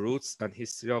roots and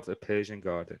history of the Persian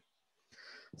Garden.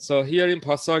 So here in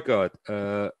Pasargad,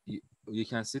 you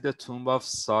can see the tomb of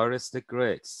Cyrus the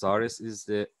Great. Cyrus is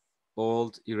the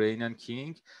old Iranian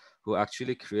king who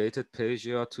actually created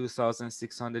Persia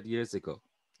 2,600 years ago.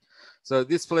 So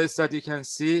this place that you can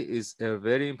see is a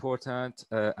very important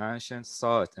ancient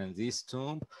site, and this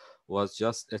tomb was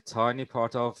just a tiny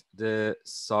part of the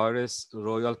Cyrus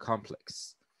royal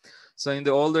complex. So in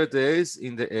the older days,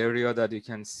 in the area that you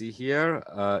can see here,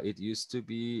 it used to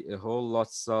be a whole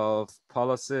lots of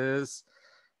palaces,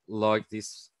 like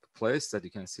this place that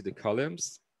you can see the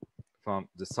columns from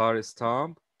the Cyrus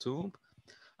tomb.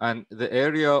 And the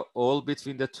area all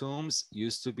between the tombs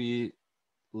used to be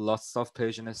lots of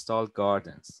Persian style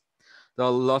gardens. There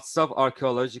are lots of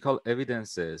archaeological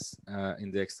evidences in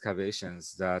the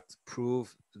excavations that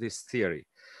prove this theory.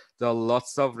 There are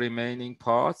lots of remaining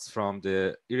parts from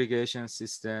the irrigation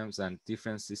systems and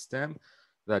different systems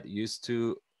that used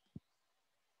to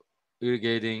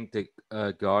irrigating the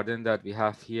garden that we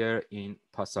have here in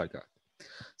Pasargad.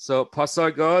 So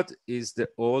Pasargad is the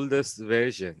oldest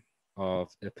version of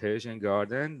a Persian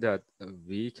garden that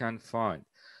we can find.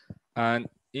 And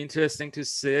interesting to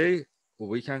say,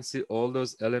 we can see all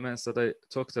those elements that I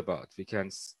talked about. We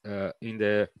can, in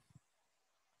the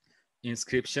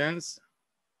inscriptions,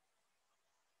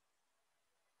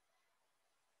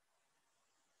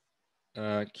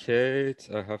 Kate,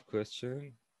 I have a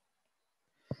question.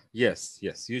 Yes,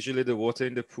 yes. Usually the water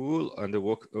in the pool and the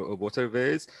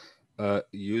waterways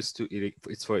used to,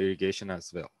 it's for irrigation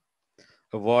as well.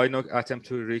 Why not attempt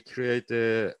to recreate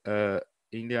the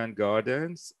Indian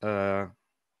gardens?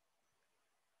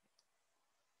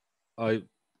 I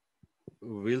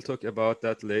will talk about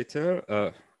that later.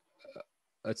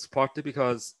 It's partly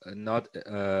because not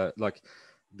like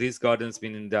these gardens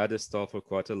been in that style for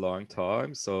quite a long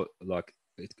time, so like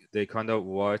they kind of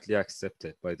widely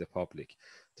accepted by the public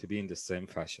to be in the same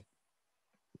fashion.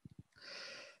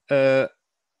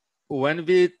 When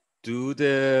we do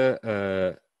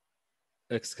the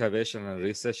excavation and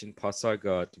research in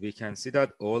Pasargad, we can see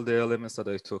that all the elements that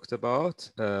I talked about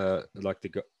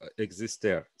exist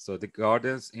there. So the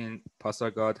gardens in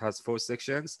Pasargad has 4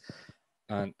 sections,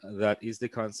 and that is the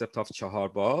concept of Chahar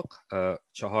Bagh.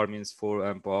 Chahar means 4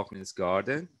 and Bagh means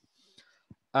garden.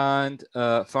 And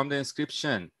from the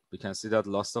inscription, we can see that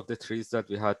lots of the trees that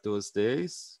we had those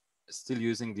days, still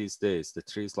using these days, the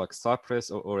trees like cypress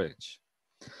or orange.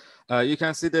 You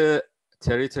can see the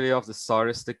territory of the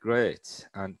Cyrus the Great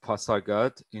and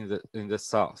Pasargad in the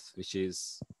south, which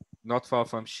is not far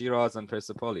from Shiraz and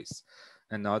Persepolis,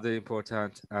 another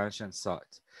important ancient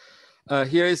site.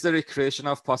 Here is the recreation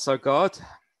of Pasargad.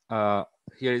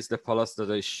 Here is the palace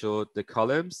that I showed the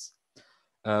columns.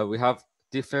 We have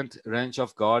different range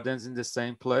of gardens in the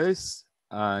same place.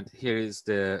 And here is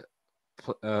the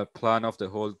plan of the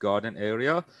whole garden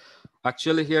area.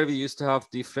 Actually, here we used to have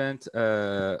different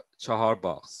Chahar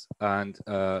Baghs. And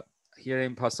here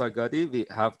in Pasargadi, we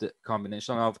have the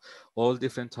combination of all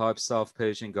different types of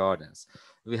Persian gardens.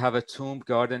 We have a tomb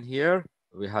garden here.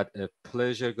 We had a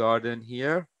pleasure garden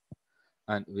here.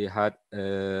 And we had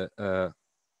a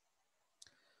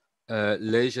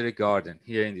leisure garden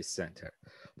here in this center.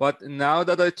 But now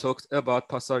that I talked about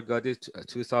Pasargadi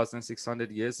 2,600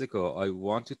 years ago, I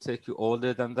want to take you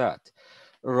older than that.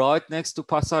 Right next to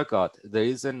Pasargad, there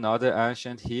is another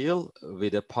ancient hill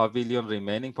with a pavilion,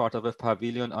 remaining part of a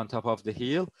pavilion on top of the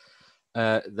hill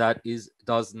that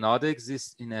does not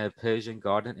exist in a Persian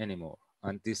garden anymore.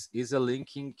 And this is a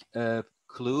linking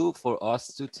clue for us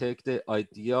to take the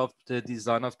idea of the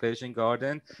design of Persian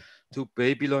garden to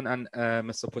Babylon and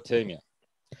Mesopotamia.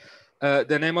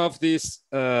 The name of this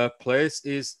place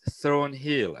is Throne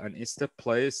Hill, and it's the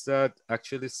place that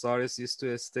actually Cyrus used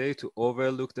to stay to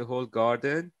overlook the whole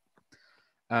garden.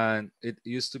 And it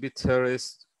used to be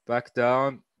terraced back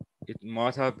down. It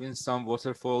might have been some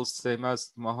waterfalls, same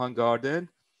as Mahan Garden.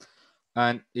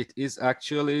 And it is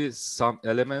actually some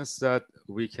elements that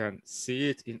we can see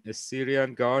it in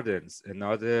Assyrian Gardens,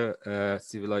 another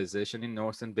civilization in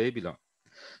northern Babylon.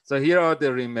 So here are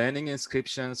the remaining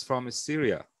inscriptions from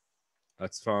Assyria.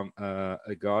 That's from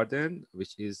a garden,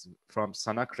 which is from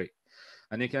Sanakri.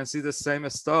 And you can see the same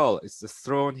style. It's the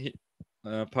throne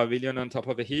pavilion on top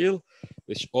of a hill,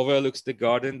 which overlooks the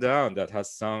garden down that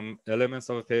has some elements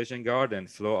of a Persian garden,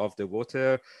 flow of the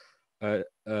water,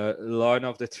 line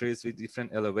of the trees with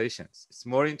different elevations. It's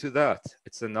more into that.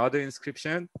 It's another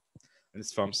inscription, and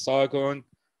it's from Sargon,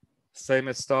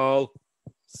 same style,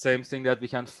 same thing that we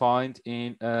can find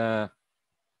in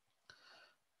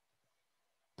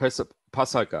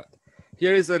Pasargad.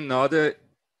 Here is another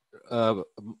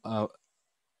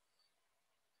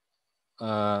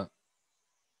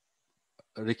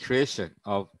recreation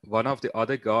of one of the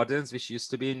other gardens which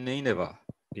used to be in Nineveh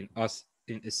in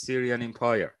Assyrian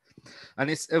Empire. And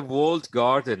it's a walled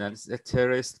garden, and it's a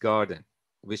terraced garden,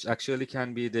 which actually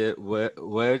can be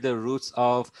where the roots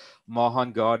of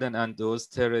Mahan Garden and those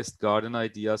terraced garden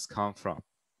ideas come from.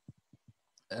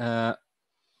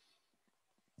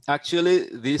 Actually,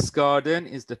 this garden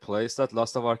is the place that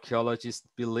lots of archaeologists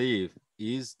believe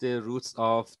is the roots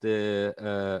of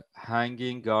the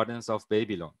hanging gardens of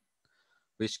Babylon,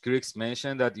 which Greeks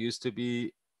mentioned that used to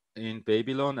be in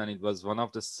Babylon, and it was one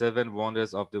of the 7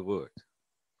 wonders of the world.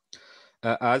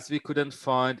 As we couldn't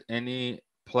find any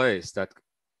place that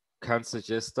can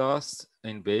suggest us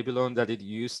in Babylon that it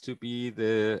used to be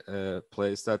the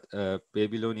place that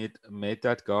Babylonian made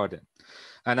that garden.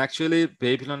 And actually,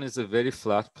 Babylon is a very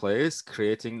flat place,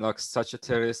 creating like such a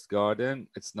terraced garden.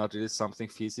 It's not really something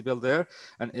feasible there.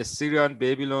 And Assyria and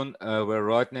Babylon were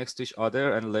right next to each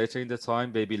other. And later in the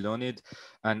time, Babylonian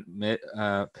and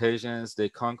Persians, they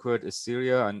conquered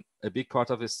Assyria, and a big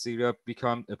part of Assyria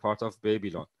became a part of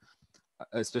Babylon,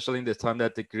 especially in the time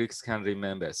that the Greeks can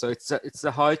remember. So it's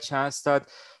a high chance that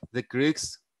the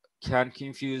Greeks can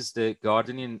confuse the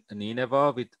garden in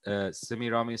Nineveh with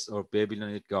Semiramis or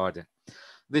Babylonian garden.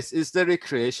 This is the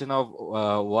recreation of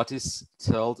what is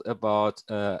told about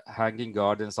hanging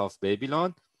gardens of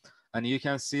Babylon. And you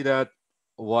can see that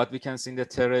what we can see in the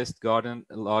terraced garden,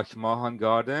 like Mahan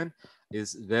Garden,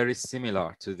 is very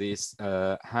similar to these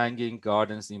hanging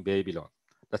gardens in Babylon.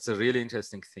 That's a really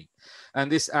interesting thing. And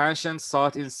this ancient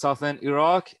site in southern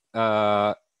Iraq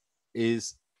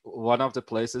is one of the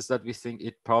places that we think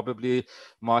it probably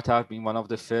might have been one of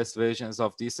the first versions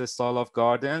of this style of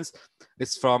gardens.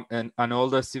 It's from an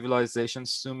older civilization,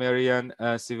 Sumerian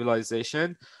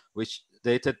civilization, which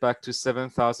dated back to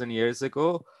 7,000 years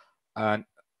ago. And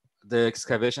the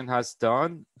excavation has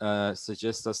done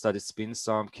suggests us that it's been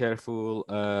some careful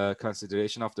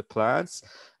consideration of the plants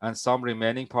and some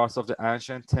remaining parts of the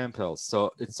ancient temples.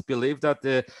 So it's believed that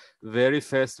the very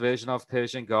first version of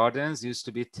Persian gardens used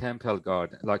to be temple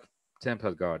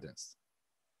gardens.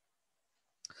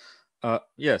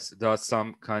 Yes, there's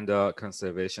some kind of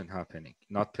conservation happening.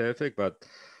 Not perfect, but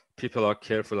people are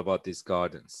careful about these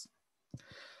gardens.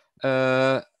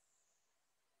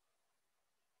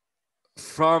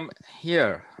 From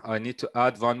here, I need to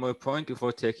add one more point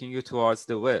before taking you towards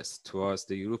the west, towards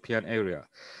the European area.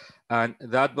 And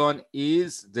that one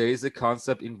is, there is a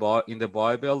concept in the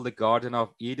Bible, the Garden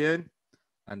of Eden.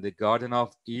 And the Garden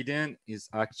of Eden is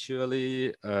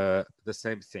actually the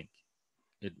same thing.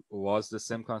 It was the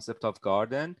same concept of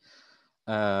garden,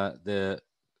 the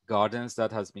gardens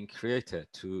that has been created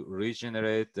to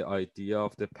regenerate the idea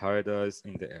of the paradise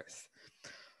in the earth.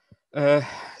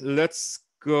 Let's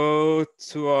go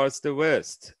towards the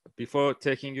west. Before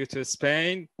taking you to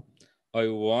Spain, I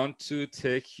want to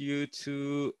take you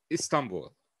to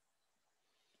Istanbul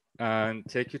and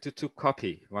take you to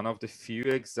Topkapi, one of the few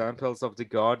examples of the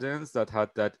gardens that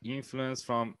had that influence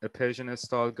from a Persian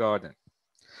style garden.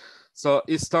 So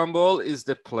Istanbul is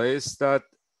the place that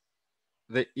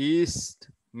the east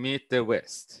meet the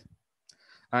west.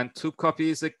 And Topkapi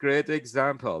is a great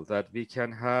example that we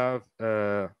can have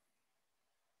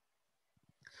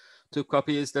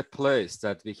Topkapi is the place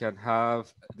that we can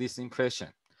have this impression.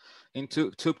 In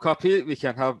Topkapi, we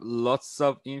can have lots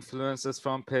of influences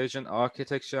from Persian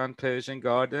architecture and Persian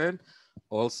garden,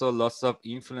 also lots of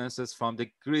influences from the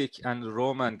Greek and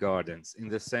Roman gardens in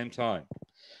the same time.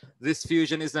 This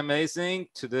fusion is amazing.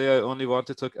 Today, I only want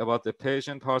to talk about the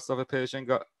Persian parts of a Persian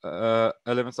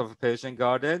elements of a Persian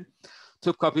garden.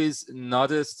 Topkapi is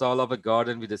not a style of a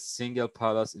garden with a single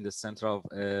palace in the center of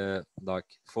a like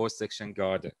 4-section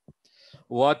garden.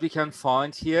 What we can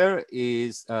find here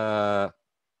is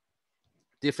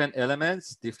different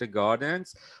elements, different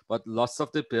gardens, but lots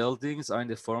of the buildings are in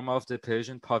the form of the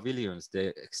Persian pavilions,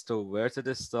 the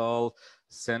extroverted style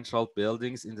central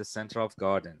buildings in the center of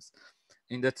gardens.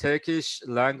 In the Turkish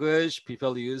language,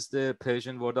 people use the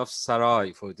Persian word of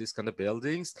saray for these kind of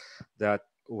buildings that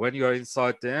when you are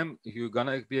inside them, you're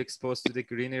gonna be exposed to the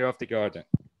greenery of the garden.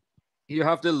 You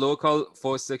have the local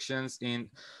 4 sections in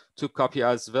Topkapi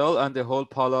as well, and the whole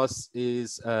palace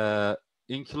is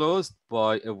enclosed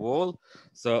by a wall.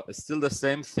 So still the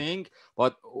same thing,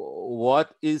 but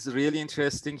what is really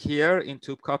interesting here in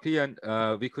Topkapi,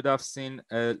 and we could have seen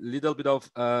a little bit of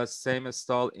same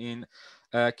style in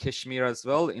Keshmir as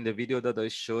well in the video that I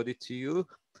showed it to you.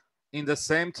 In the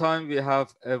same time, we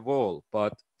have a wall,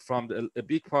 but from a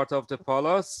big part of the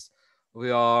palace,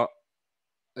 we are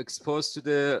exposed to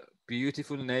the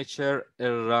beautiful nature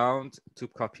around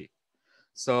Topkapi.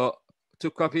 So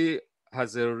Topkapi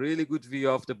has a really good view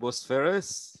of the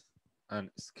Bosphorus and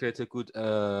create a good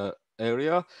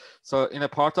area. So in a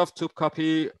part of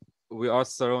Topkapi, we are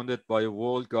surrounded by a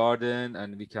walled garden,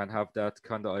 and we can have that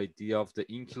kind of idea of the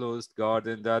enclosed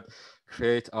garden that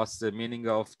create us the meaning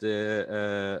of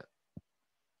the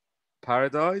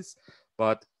paradise.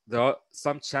 But there are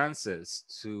some chances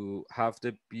to have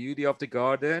the beauty of the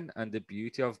garden and the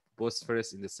beauty of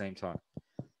Bosphorus in the same time.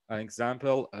 An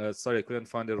example, sorry, I couldn't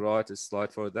find the right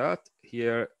slide for that.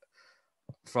 Here,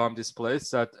 from this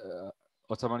place that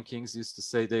Ottoman kings used to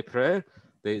say they pray,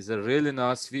 there is a really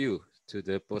nice view to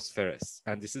the Bosphorus.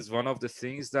 And this is one of the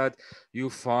things that you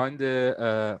find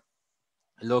the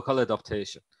local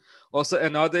adaptation. Also,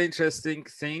 another interesting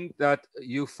thing that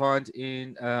you find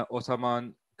in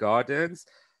Ottoman gardens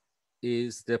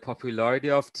is the popularity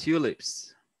of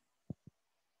tulips.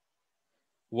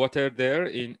 Water there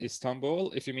in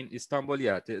Istanbul. If you mean Istanbul,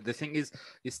 yeah. The thing is,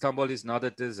 Istanbul is not a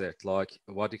desert like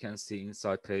what you can see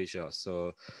inside Persia.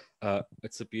 So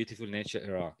it's a beautiful nature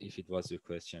era, if it was your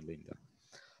question,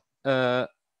 Linda.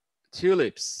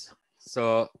 Tulips.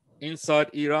 So inside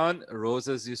Iran,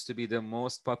 roses used to be the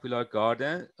most popular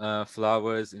garden,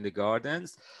 flowers in the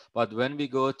gardens. But when we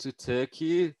go to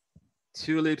Turkey,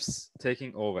 tulips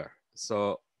taking over.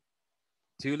 So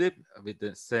tulip with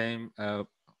the same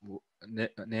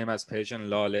name as Persian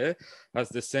lale has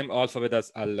the same alphabet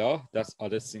as Allah. That's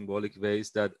other symbolic ways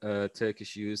that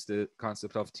Turkish use the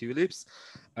concept of tulips.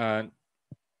 And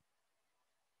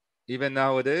even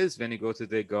nowadays, when you go to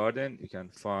the garden, you can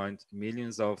find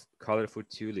millions of colorful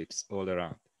tulips all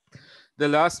around. The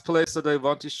last place that I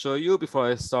want to show you before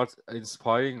I start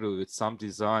inspiring you with some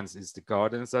designs is the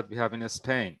gardens that we have in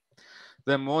Spain.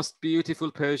 The most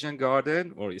beautiful Persian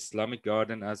garden, or Islamic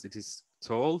garden as it is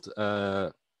told,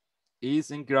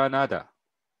 is in Granada,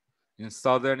 in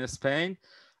southern Spain,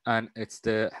 and it's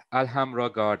the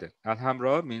Alhamra Garden.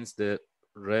 Alhamra means the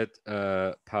red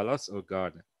palace or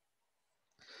garden.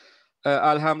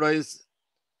 Alhamra is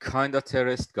kind of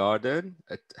terraced garden.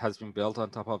 It has been built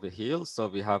on top of a hill, so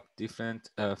we have different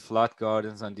flat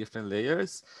gardens and different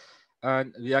layers.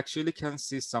 And we actually can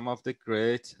see some of the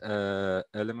great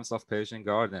elements of Persian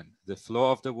garden. The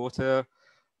flow of the water,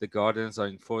 the gardens are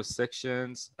in 4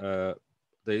 sections.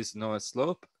 There is no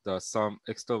slope. There are some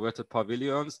extroverted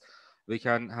pavilions. We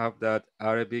can have that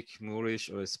Arabic,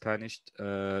 Moorish, or Spanish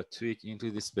tweak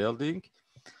into this building.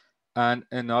 And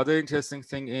another interesting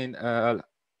thing in the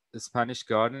Spanish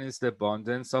garden is the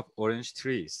abundance of orange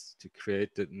trees to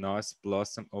create the nice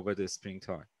blossom over the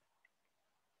springtime.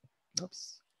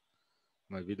 Oops,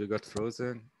 my video got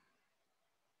frozen.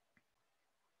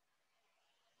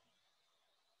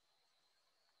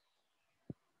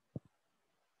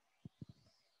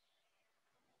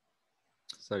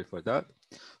 Sorry for that.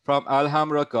 From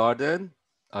Alhamra Garden,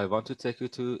 I want to take you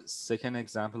to second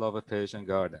example of a Persian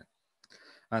garden.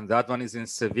 And that one is in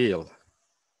Seville.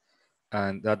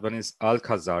 And that one is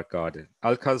Alcazar Garden.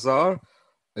 Alcazar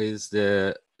is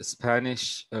the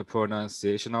Spanish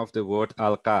pronunciation of the word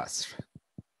Al-Qasr,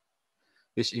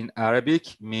 which in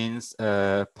Arabic means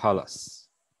palace.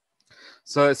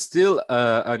 So still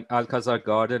an Alcazar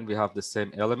Garden, we have the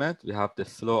same element. We have the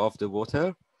flow of the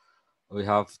water. We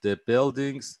have the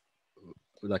buildings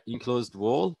like enclosed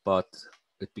wall, but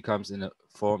it becomes in a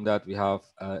form that we have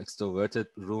extroverted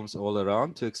rooms all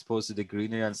around to expose to the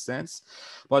greenery and scents.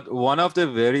 But one of the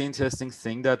very interesting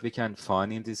thing that we can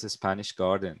find in this Spanish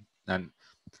garden, and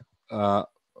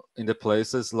in the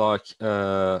places like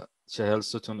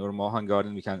Chehelsotoon or Mohan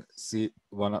Garden, we can see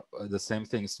one of the same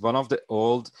things. One of the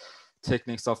old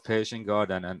techniques of Persian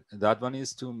garden, and that one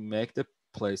is to make the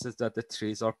places that the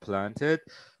trees are planted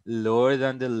lower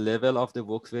than the level of the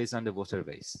walkways and the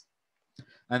waterways.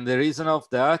 And the reason of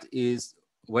that is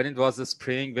when it was the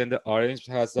spring, when the orange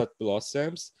has that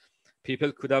blossoms,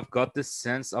 people could have got the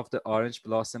sense of the orange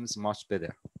blossoms much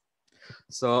better.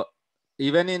 So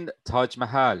even in Taj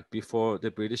Mahal, before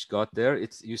the British got there,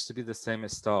 it used to be the same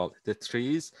style. The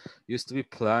trees used to be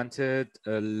planted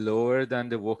lower than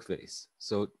the walkways.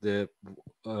 So the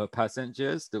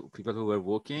passengers, the people who were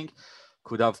walking,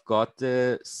 could have got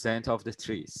the scent of the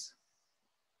trees.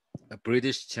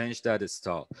 British changed that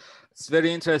style. It's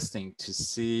very interesting to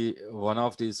see one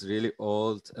of these really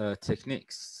old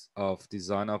techniques of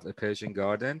design of a Persian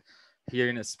garden here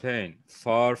in Spain,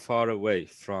 far, far away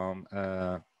from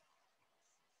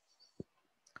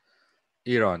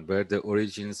Iran, where the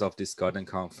origins of this garden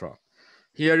come from.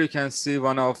 Here you can see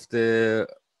one of the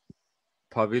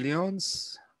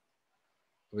pavilions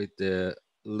with the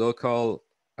local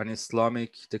and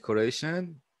Islamic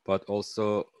decoration, but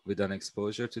also with an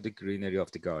exposure to the greenery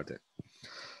of the garden.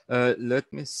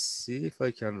 Let me see if I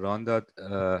can run that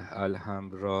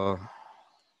Alhambra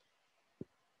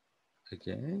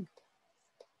again.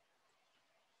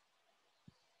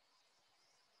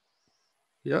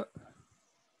 Yeah.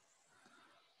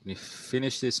 We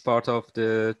finish this part of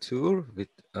the tour with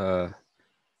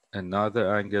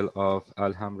another angle of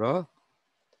Alhambra,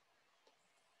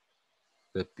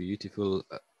 the beautiful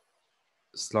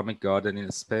Islamic garden in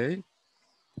Spain.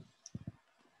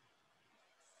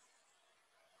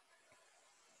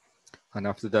 And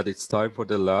after that, it's time for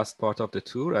the last part of the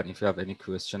tour. And if you have any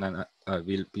question, and I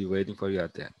will be waiting for you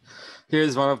at the end.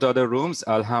 Here's one of the other rooms.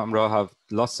 Alhambra have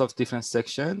lots of different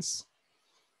sections.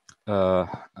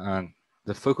 And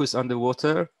the focus on the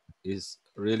water is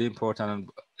really important. And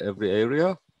every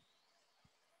area.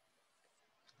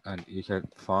 And you can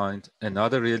find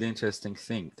another really interesting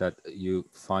thing that you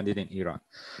find it in Iran.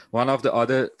 One of the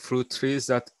other fruit trees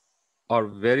that are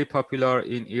very popular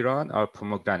in Iran are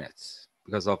pomegranates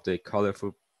because of the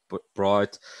colorful,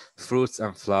 bright fruits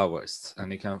and flowers.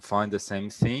 And you can find the same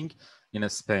thing in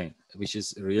Spain, which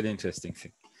is a really interesting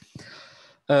thing.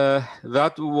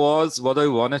 That was what I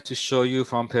wanted to show you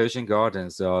from Persian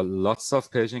Gardens. There are lots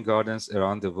of Persian Gardens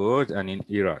around the world and in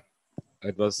Iran.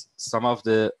 It was some of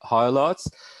the highlights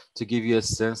to give you a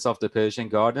sense of the Persian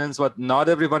Gardens, but not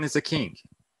everyone is a king.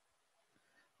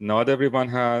 Not everyone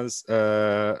has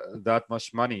that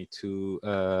much money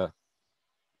to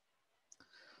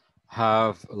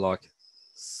have like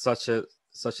such a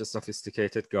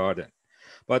sophisticated garden.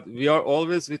 But we are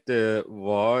always with the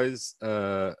wise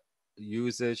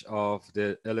usage of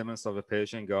the elements of a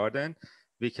Persian garden.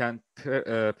 We can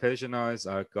Persianize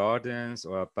our gardens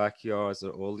or our backyards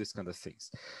or all these kind of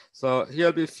things. So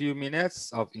here'll be a few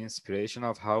minutes of inspiration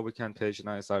of how we can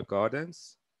Persianize our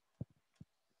gardens.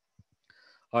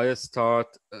 I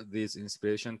start this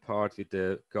inspiration part with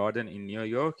the garden in New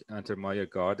York, Untermyer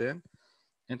Garden.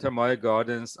 Untermyer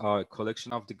Gardens are a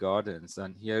collection of the gardens.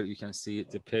 And here you can see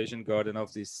the Persian garden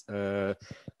of this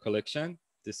collection,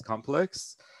 this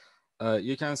complex.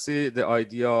 You can see the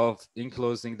idea of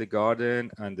enclosing the garden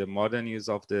and the modern use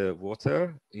of the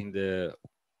water in the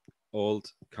old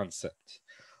concept.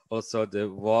 Also the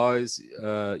wise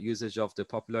usage of the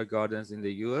popular gardens in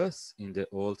the US in the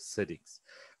old settings.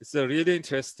 It's a really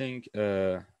interesting,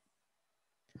 yeah,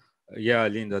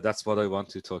 Linda, that's what I want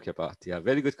to talk about. Yeah,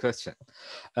 very good question.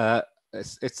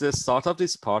 It's the start of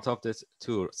this part of the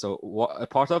tour. So a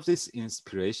part of this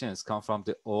inspiration has come from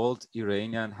the old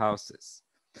Iranian houses.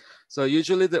 So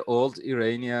usually the old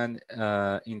Iranian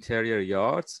interior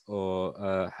yards or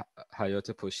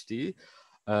hayat pushti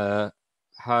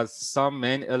has some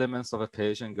main elements of a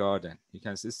Persian garden. You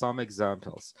can see some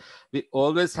examples. It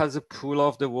always has a pool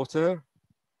of the water,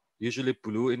 usually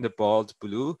blue in the bold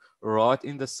blue, right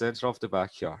in the center of the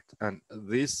backyard. And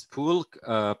this pool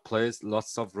plays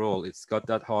lots of role. It's got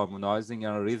that harmonizing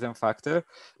and rhythm factor,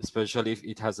 especially if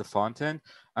it has a fountain,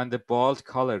 and the bold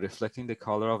color reflecting the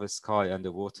color of the sky and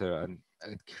the water, and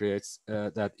it creates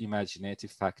that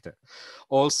imaginative factor.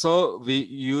 Also, we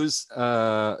use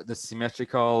the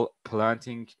symmetrical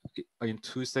planting in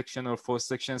 2 sections or 4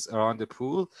 sections around the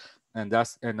pool. And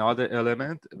that's another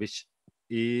element which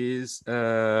is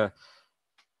the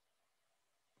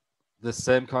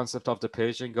same concept of the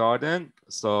Persian garden.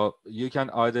 So you can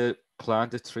either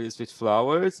plant the trees with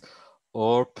flowers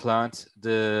or plant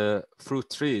the fruit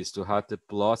trees to have the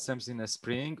blossoms in the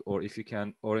spring, or if you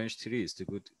can, orange trees to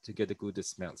get the good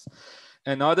smells.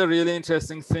 Another really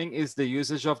interesting thing is the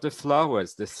usage of the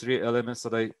flowers, the 3 elements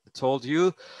that I told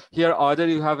you. Here, either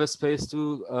you have a space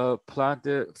to plant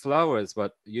the flowers,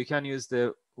 but you can use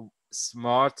the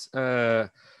smart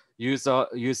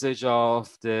usage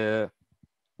of the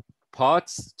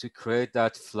pots to create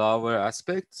that flower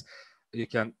aspect. You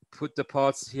can put the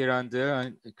pots here and there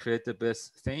and create the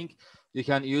best thing. You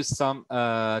can use some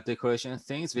decoration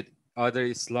things with either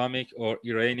Islamic or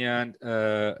Iranian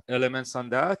elements on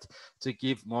that to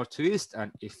give more twist.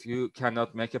 And if you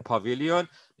cannot make a pavilion,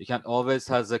 you can always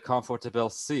have a comfortable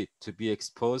seat to be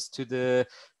exposed to the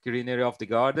greenery of the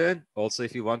garden. Also,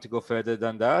 if you want to go further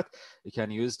than that, you can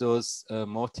use those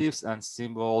motifs and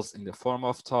symbols in the form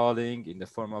of tiling, in the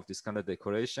form of this kind of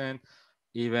decoration.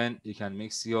 Even you can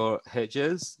mix your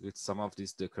hedges with some of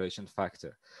this decoration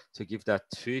factor to give that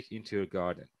tweak into your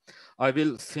garden. I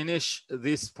will finish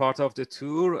this part of the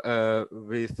tour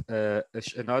with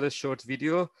another short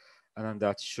video. And on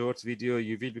that short video,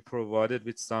 you will be provided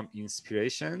with some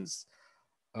inspirations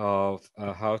of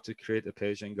how to create a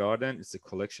Persian garden. It's a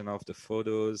collection of the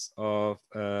photos of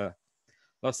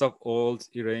lots of old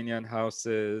Iranian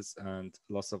houses and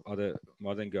lots of other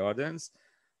modern gardens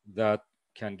that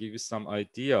can give you some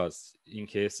ideas in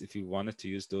case if you wanted to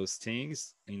use those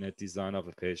things in a design of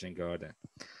a Persian garden.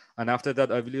 And after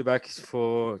that, I will be back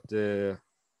for the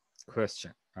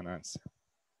question and answer.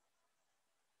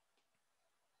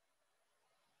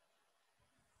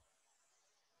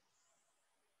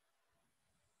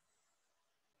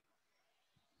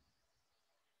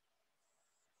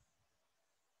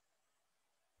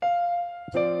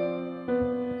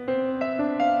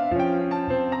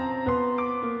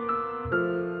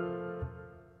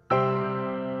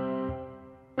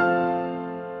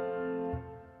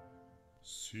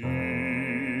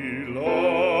 Le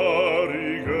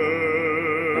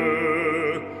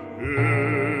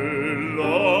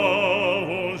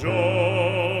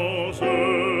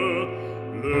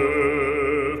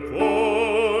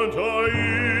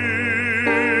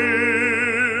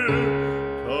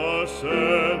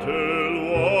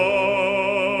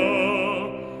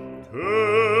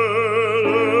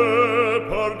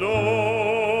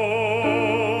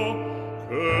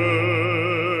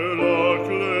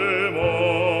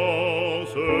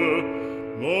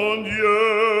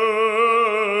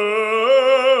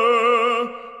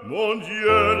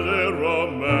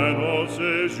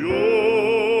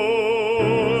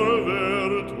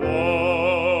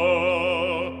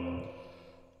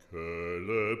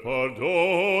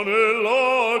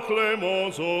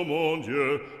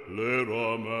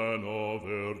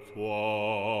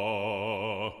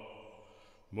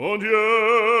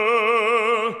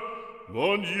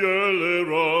Mon Dieu les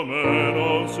ramène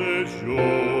en séjour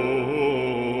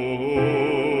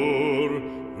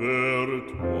vers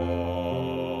toi.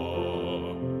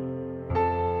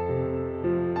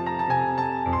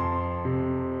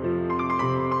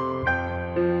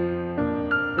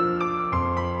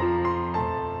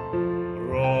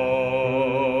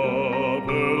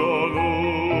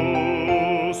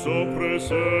 Rappelons-nous son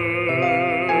précepte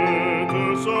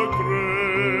sacré.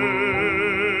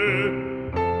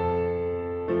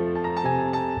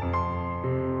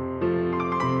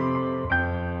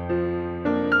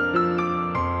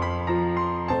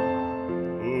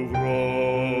 Ouvrons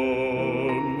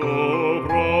nos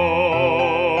bras,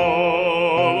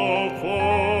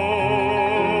 l'enfant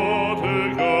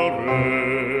égaré.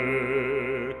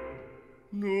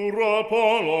 Nous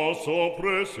rappelons son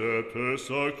précepte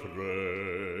sacré.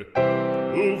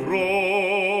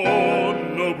 Ouvrons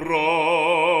nos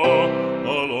bras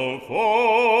à l'enfant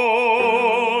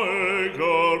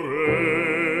égaré.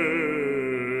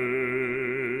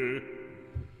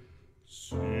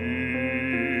 Si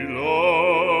la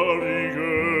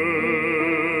rigueur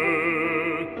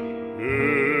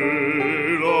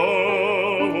et la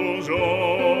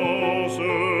vengeance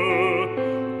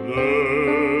le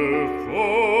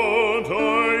font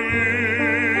haïr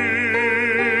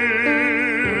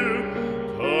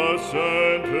ta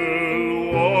sainte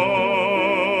loi,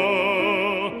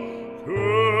 que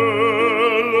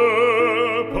le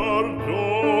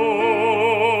pardon,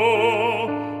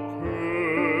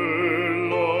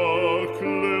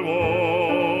 que la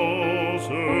clémence,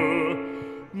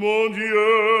 mon Dieu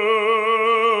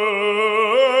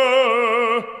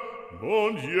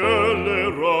les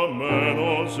ramène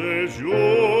en séjour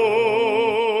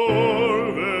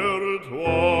vers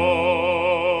toi.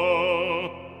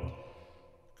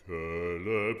 Que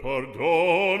le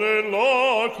pardon et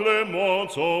la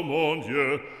clémence, oh mon Dieu,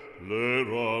 les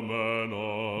ramène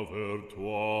vers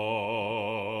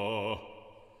toi.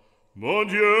 Mon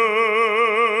Dieu,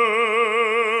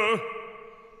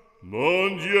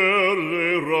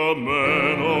 les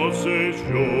ramène en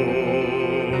séjour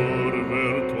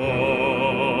vers toi,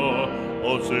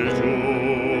 en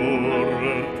séjour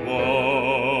vers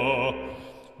toi,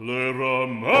 les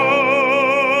ramène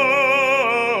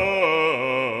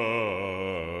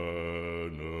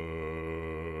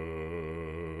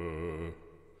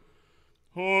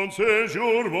en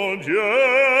séjour, mon Dieu,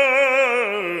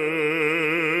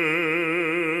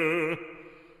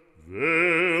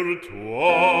 vers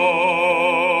toi.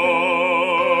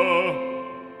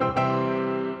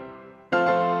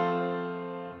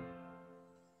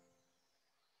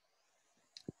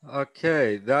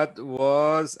 Okay, that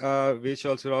was a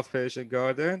virtual tour of Persian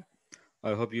Garden.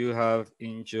 I hope you have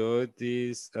enjoyed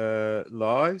these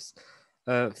lives.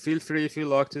 Feel free, if you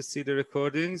like to see the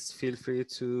recordings, feel free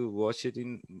to watch it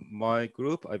in my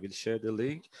group. I will share the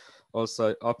link. Also,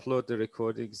 I upload the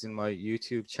recordings in my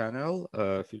YouTube channel.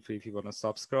 Feel free if you want to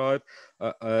subscribe.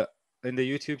 In the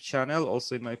YouTube channel,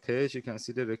 also in my page, you can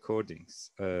see the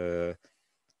recordings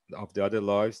of the other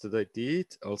lives that I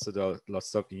did. Also, there are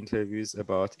lots of interviews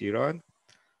about Iran.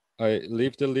 I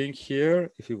leave the link here.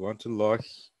 If you want to like,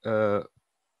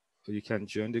 you can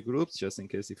join the groups just in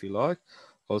case if you like.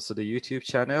 Also the YouTube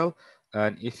channel.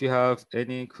 And if you have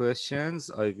any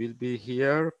questions, I will be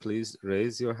here. Please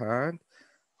raise your hand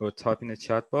or type in the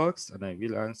chat box and I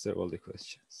will answer all the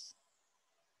questions.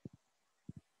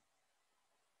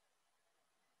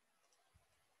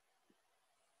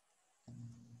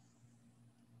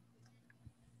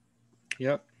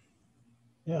 Yeah.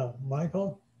 Yeah,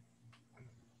 Michael,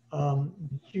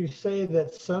 did you say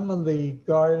that some of the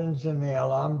gardens in the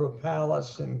Alhambra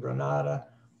Palace in Granada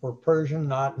were Persian,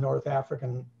 not North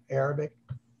African Arabic?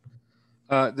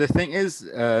 The thing is,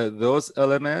 those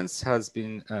elements has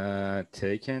been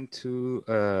taken to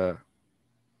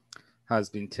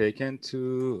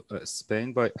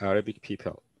Spain by Arabic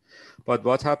people. But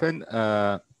what happened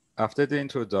after the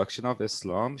introduction of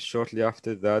Islam? Shortly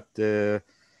after that,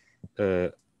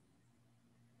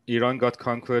 Iran got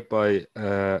conquered by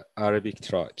Arabic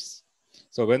tribes.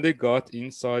 So when they got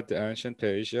inside the ancient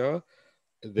Persia,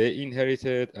 they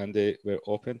inherited and they were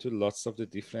open to lots of the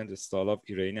different style of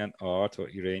Iranian art or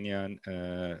Iranian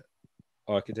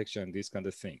architecture and these kind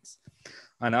of things.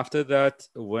 And after that,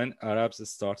 when Arabs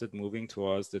started moving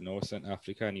towards the Northern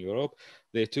Africa and Europe,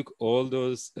 they took all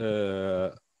those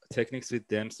techniques with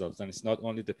themselves. And it's not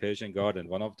only the Persian Garden.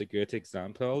 One of the great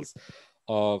examples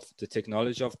of the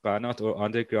technology of Banat or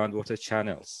underground water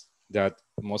channels that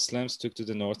Muslims took to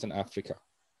the Northern Africa.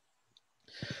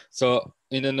 So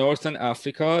in the Northern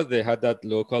Africa, they had that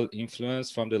local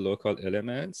influence from the local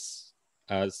elements.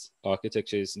 as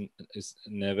architecture is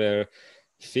never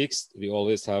fixed, we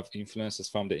always have influences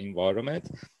from the environment.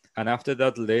 And after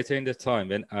that, later in the time,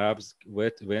 when Arabs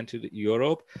went to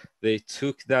Europe, they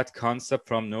took that concept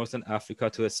from Northern Africa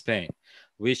to Spain,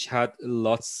 which had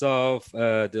lots of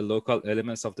the local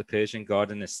elements of the Persian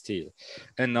Garden still.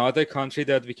 Another country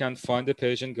that we can find the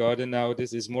Persian Garden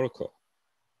nowadays is Morocco.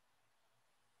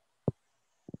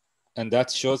 And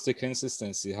that shows the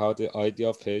consistency, how the idea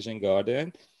of Persian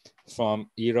Garden from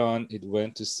Iran, it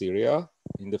went to Syria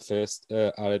in the first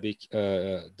Arabic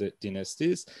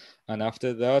dynasties. And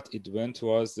after that, it went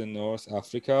towards the North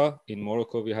Africa. In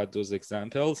Morocco, we had those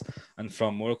examples, and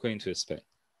from Morocco into Spain.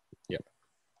 Yeah.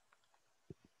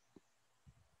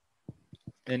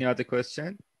 Any other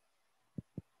question?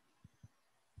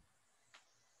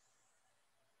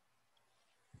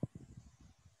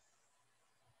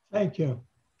 Thank you.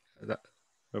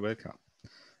 You're welcome.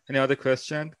 Any other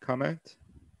question, comment?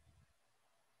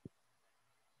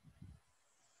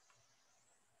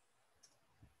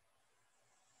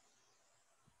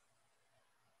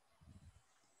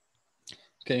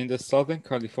 Okay, in the Southern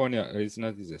California,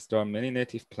 Arizona desert, there are many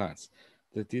native plants.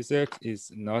 The desert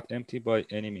is not empty by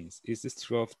any means. Is this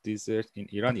true of desert in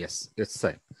Iran? Yes, it's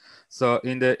same. So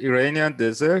in the Iranian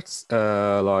deserts,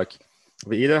 like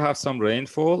we either have some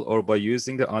rainfall, or by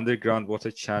using the underground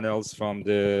water channels from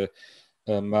the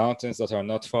mountains that are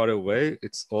not far away,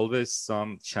 it's always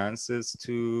some chances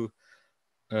to,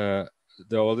 there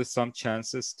are always some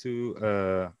chances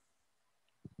to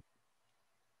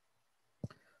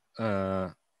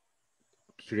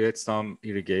create some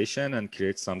irrigation and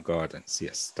create some gardens.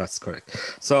 Yes, that's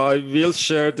correct. So I will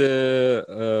share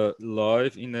the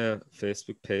live in a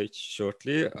Facebook page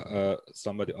shortly.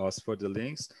 Somebody asked for the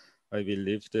links. I will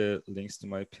leave the links to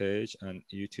my page and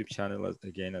YouTube channel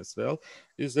again as well.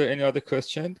 Is there any other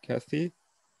question, Kathy?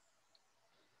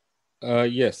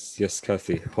 Yes,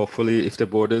 Kathy. Hopefully, if the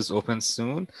borders open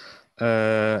soon,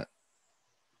 I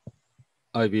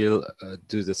will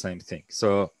do the same thing.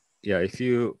 So yeah, if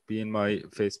you be in my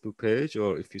Facebook page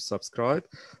or if you subscribe,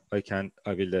 I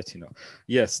will let you know.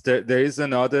 Yes, there is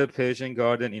another Persian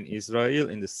garden in Israel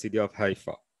in the city of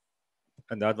Haifa.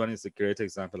 And that one is a great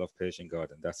example of Persian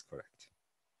garden. That's correct.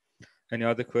 Any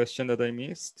other question that I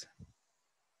missed?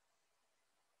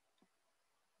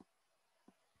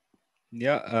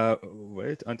 Yeah,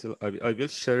 wait until I will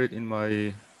share it in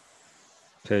my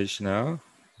page now.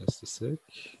 Just a sec.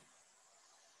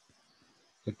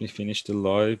 Let me finish the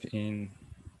live in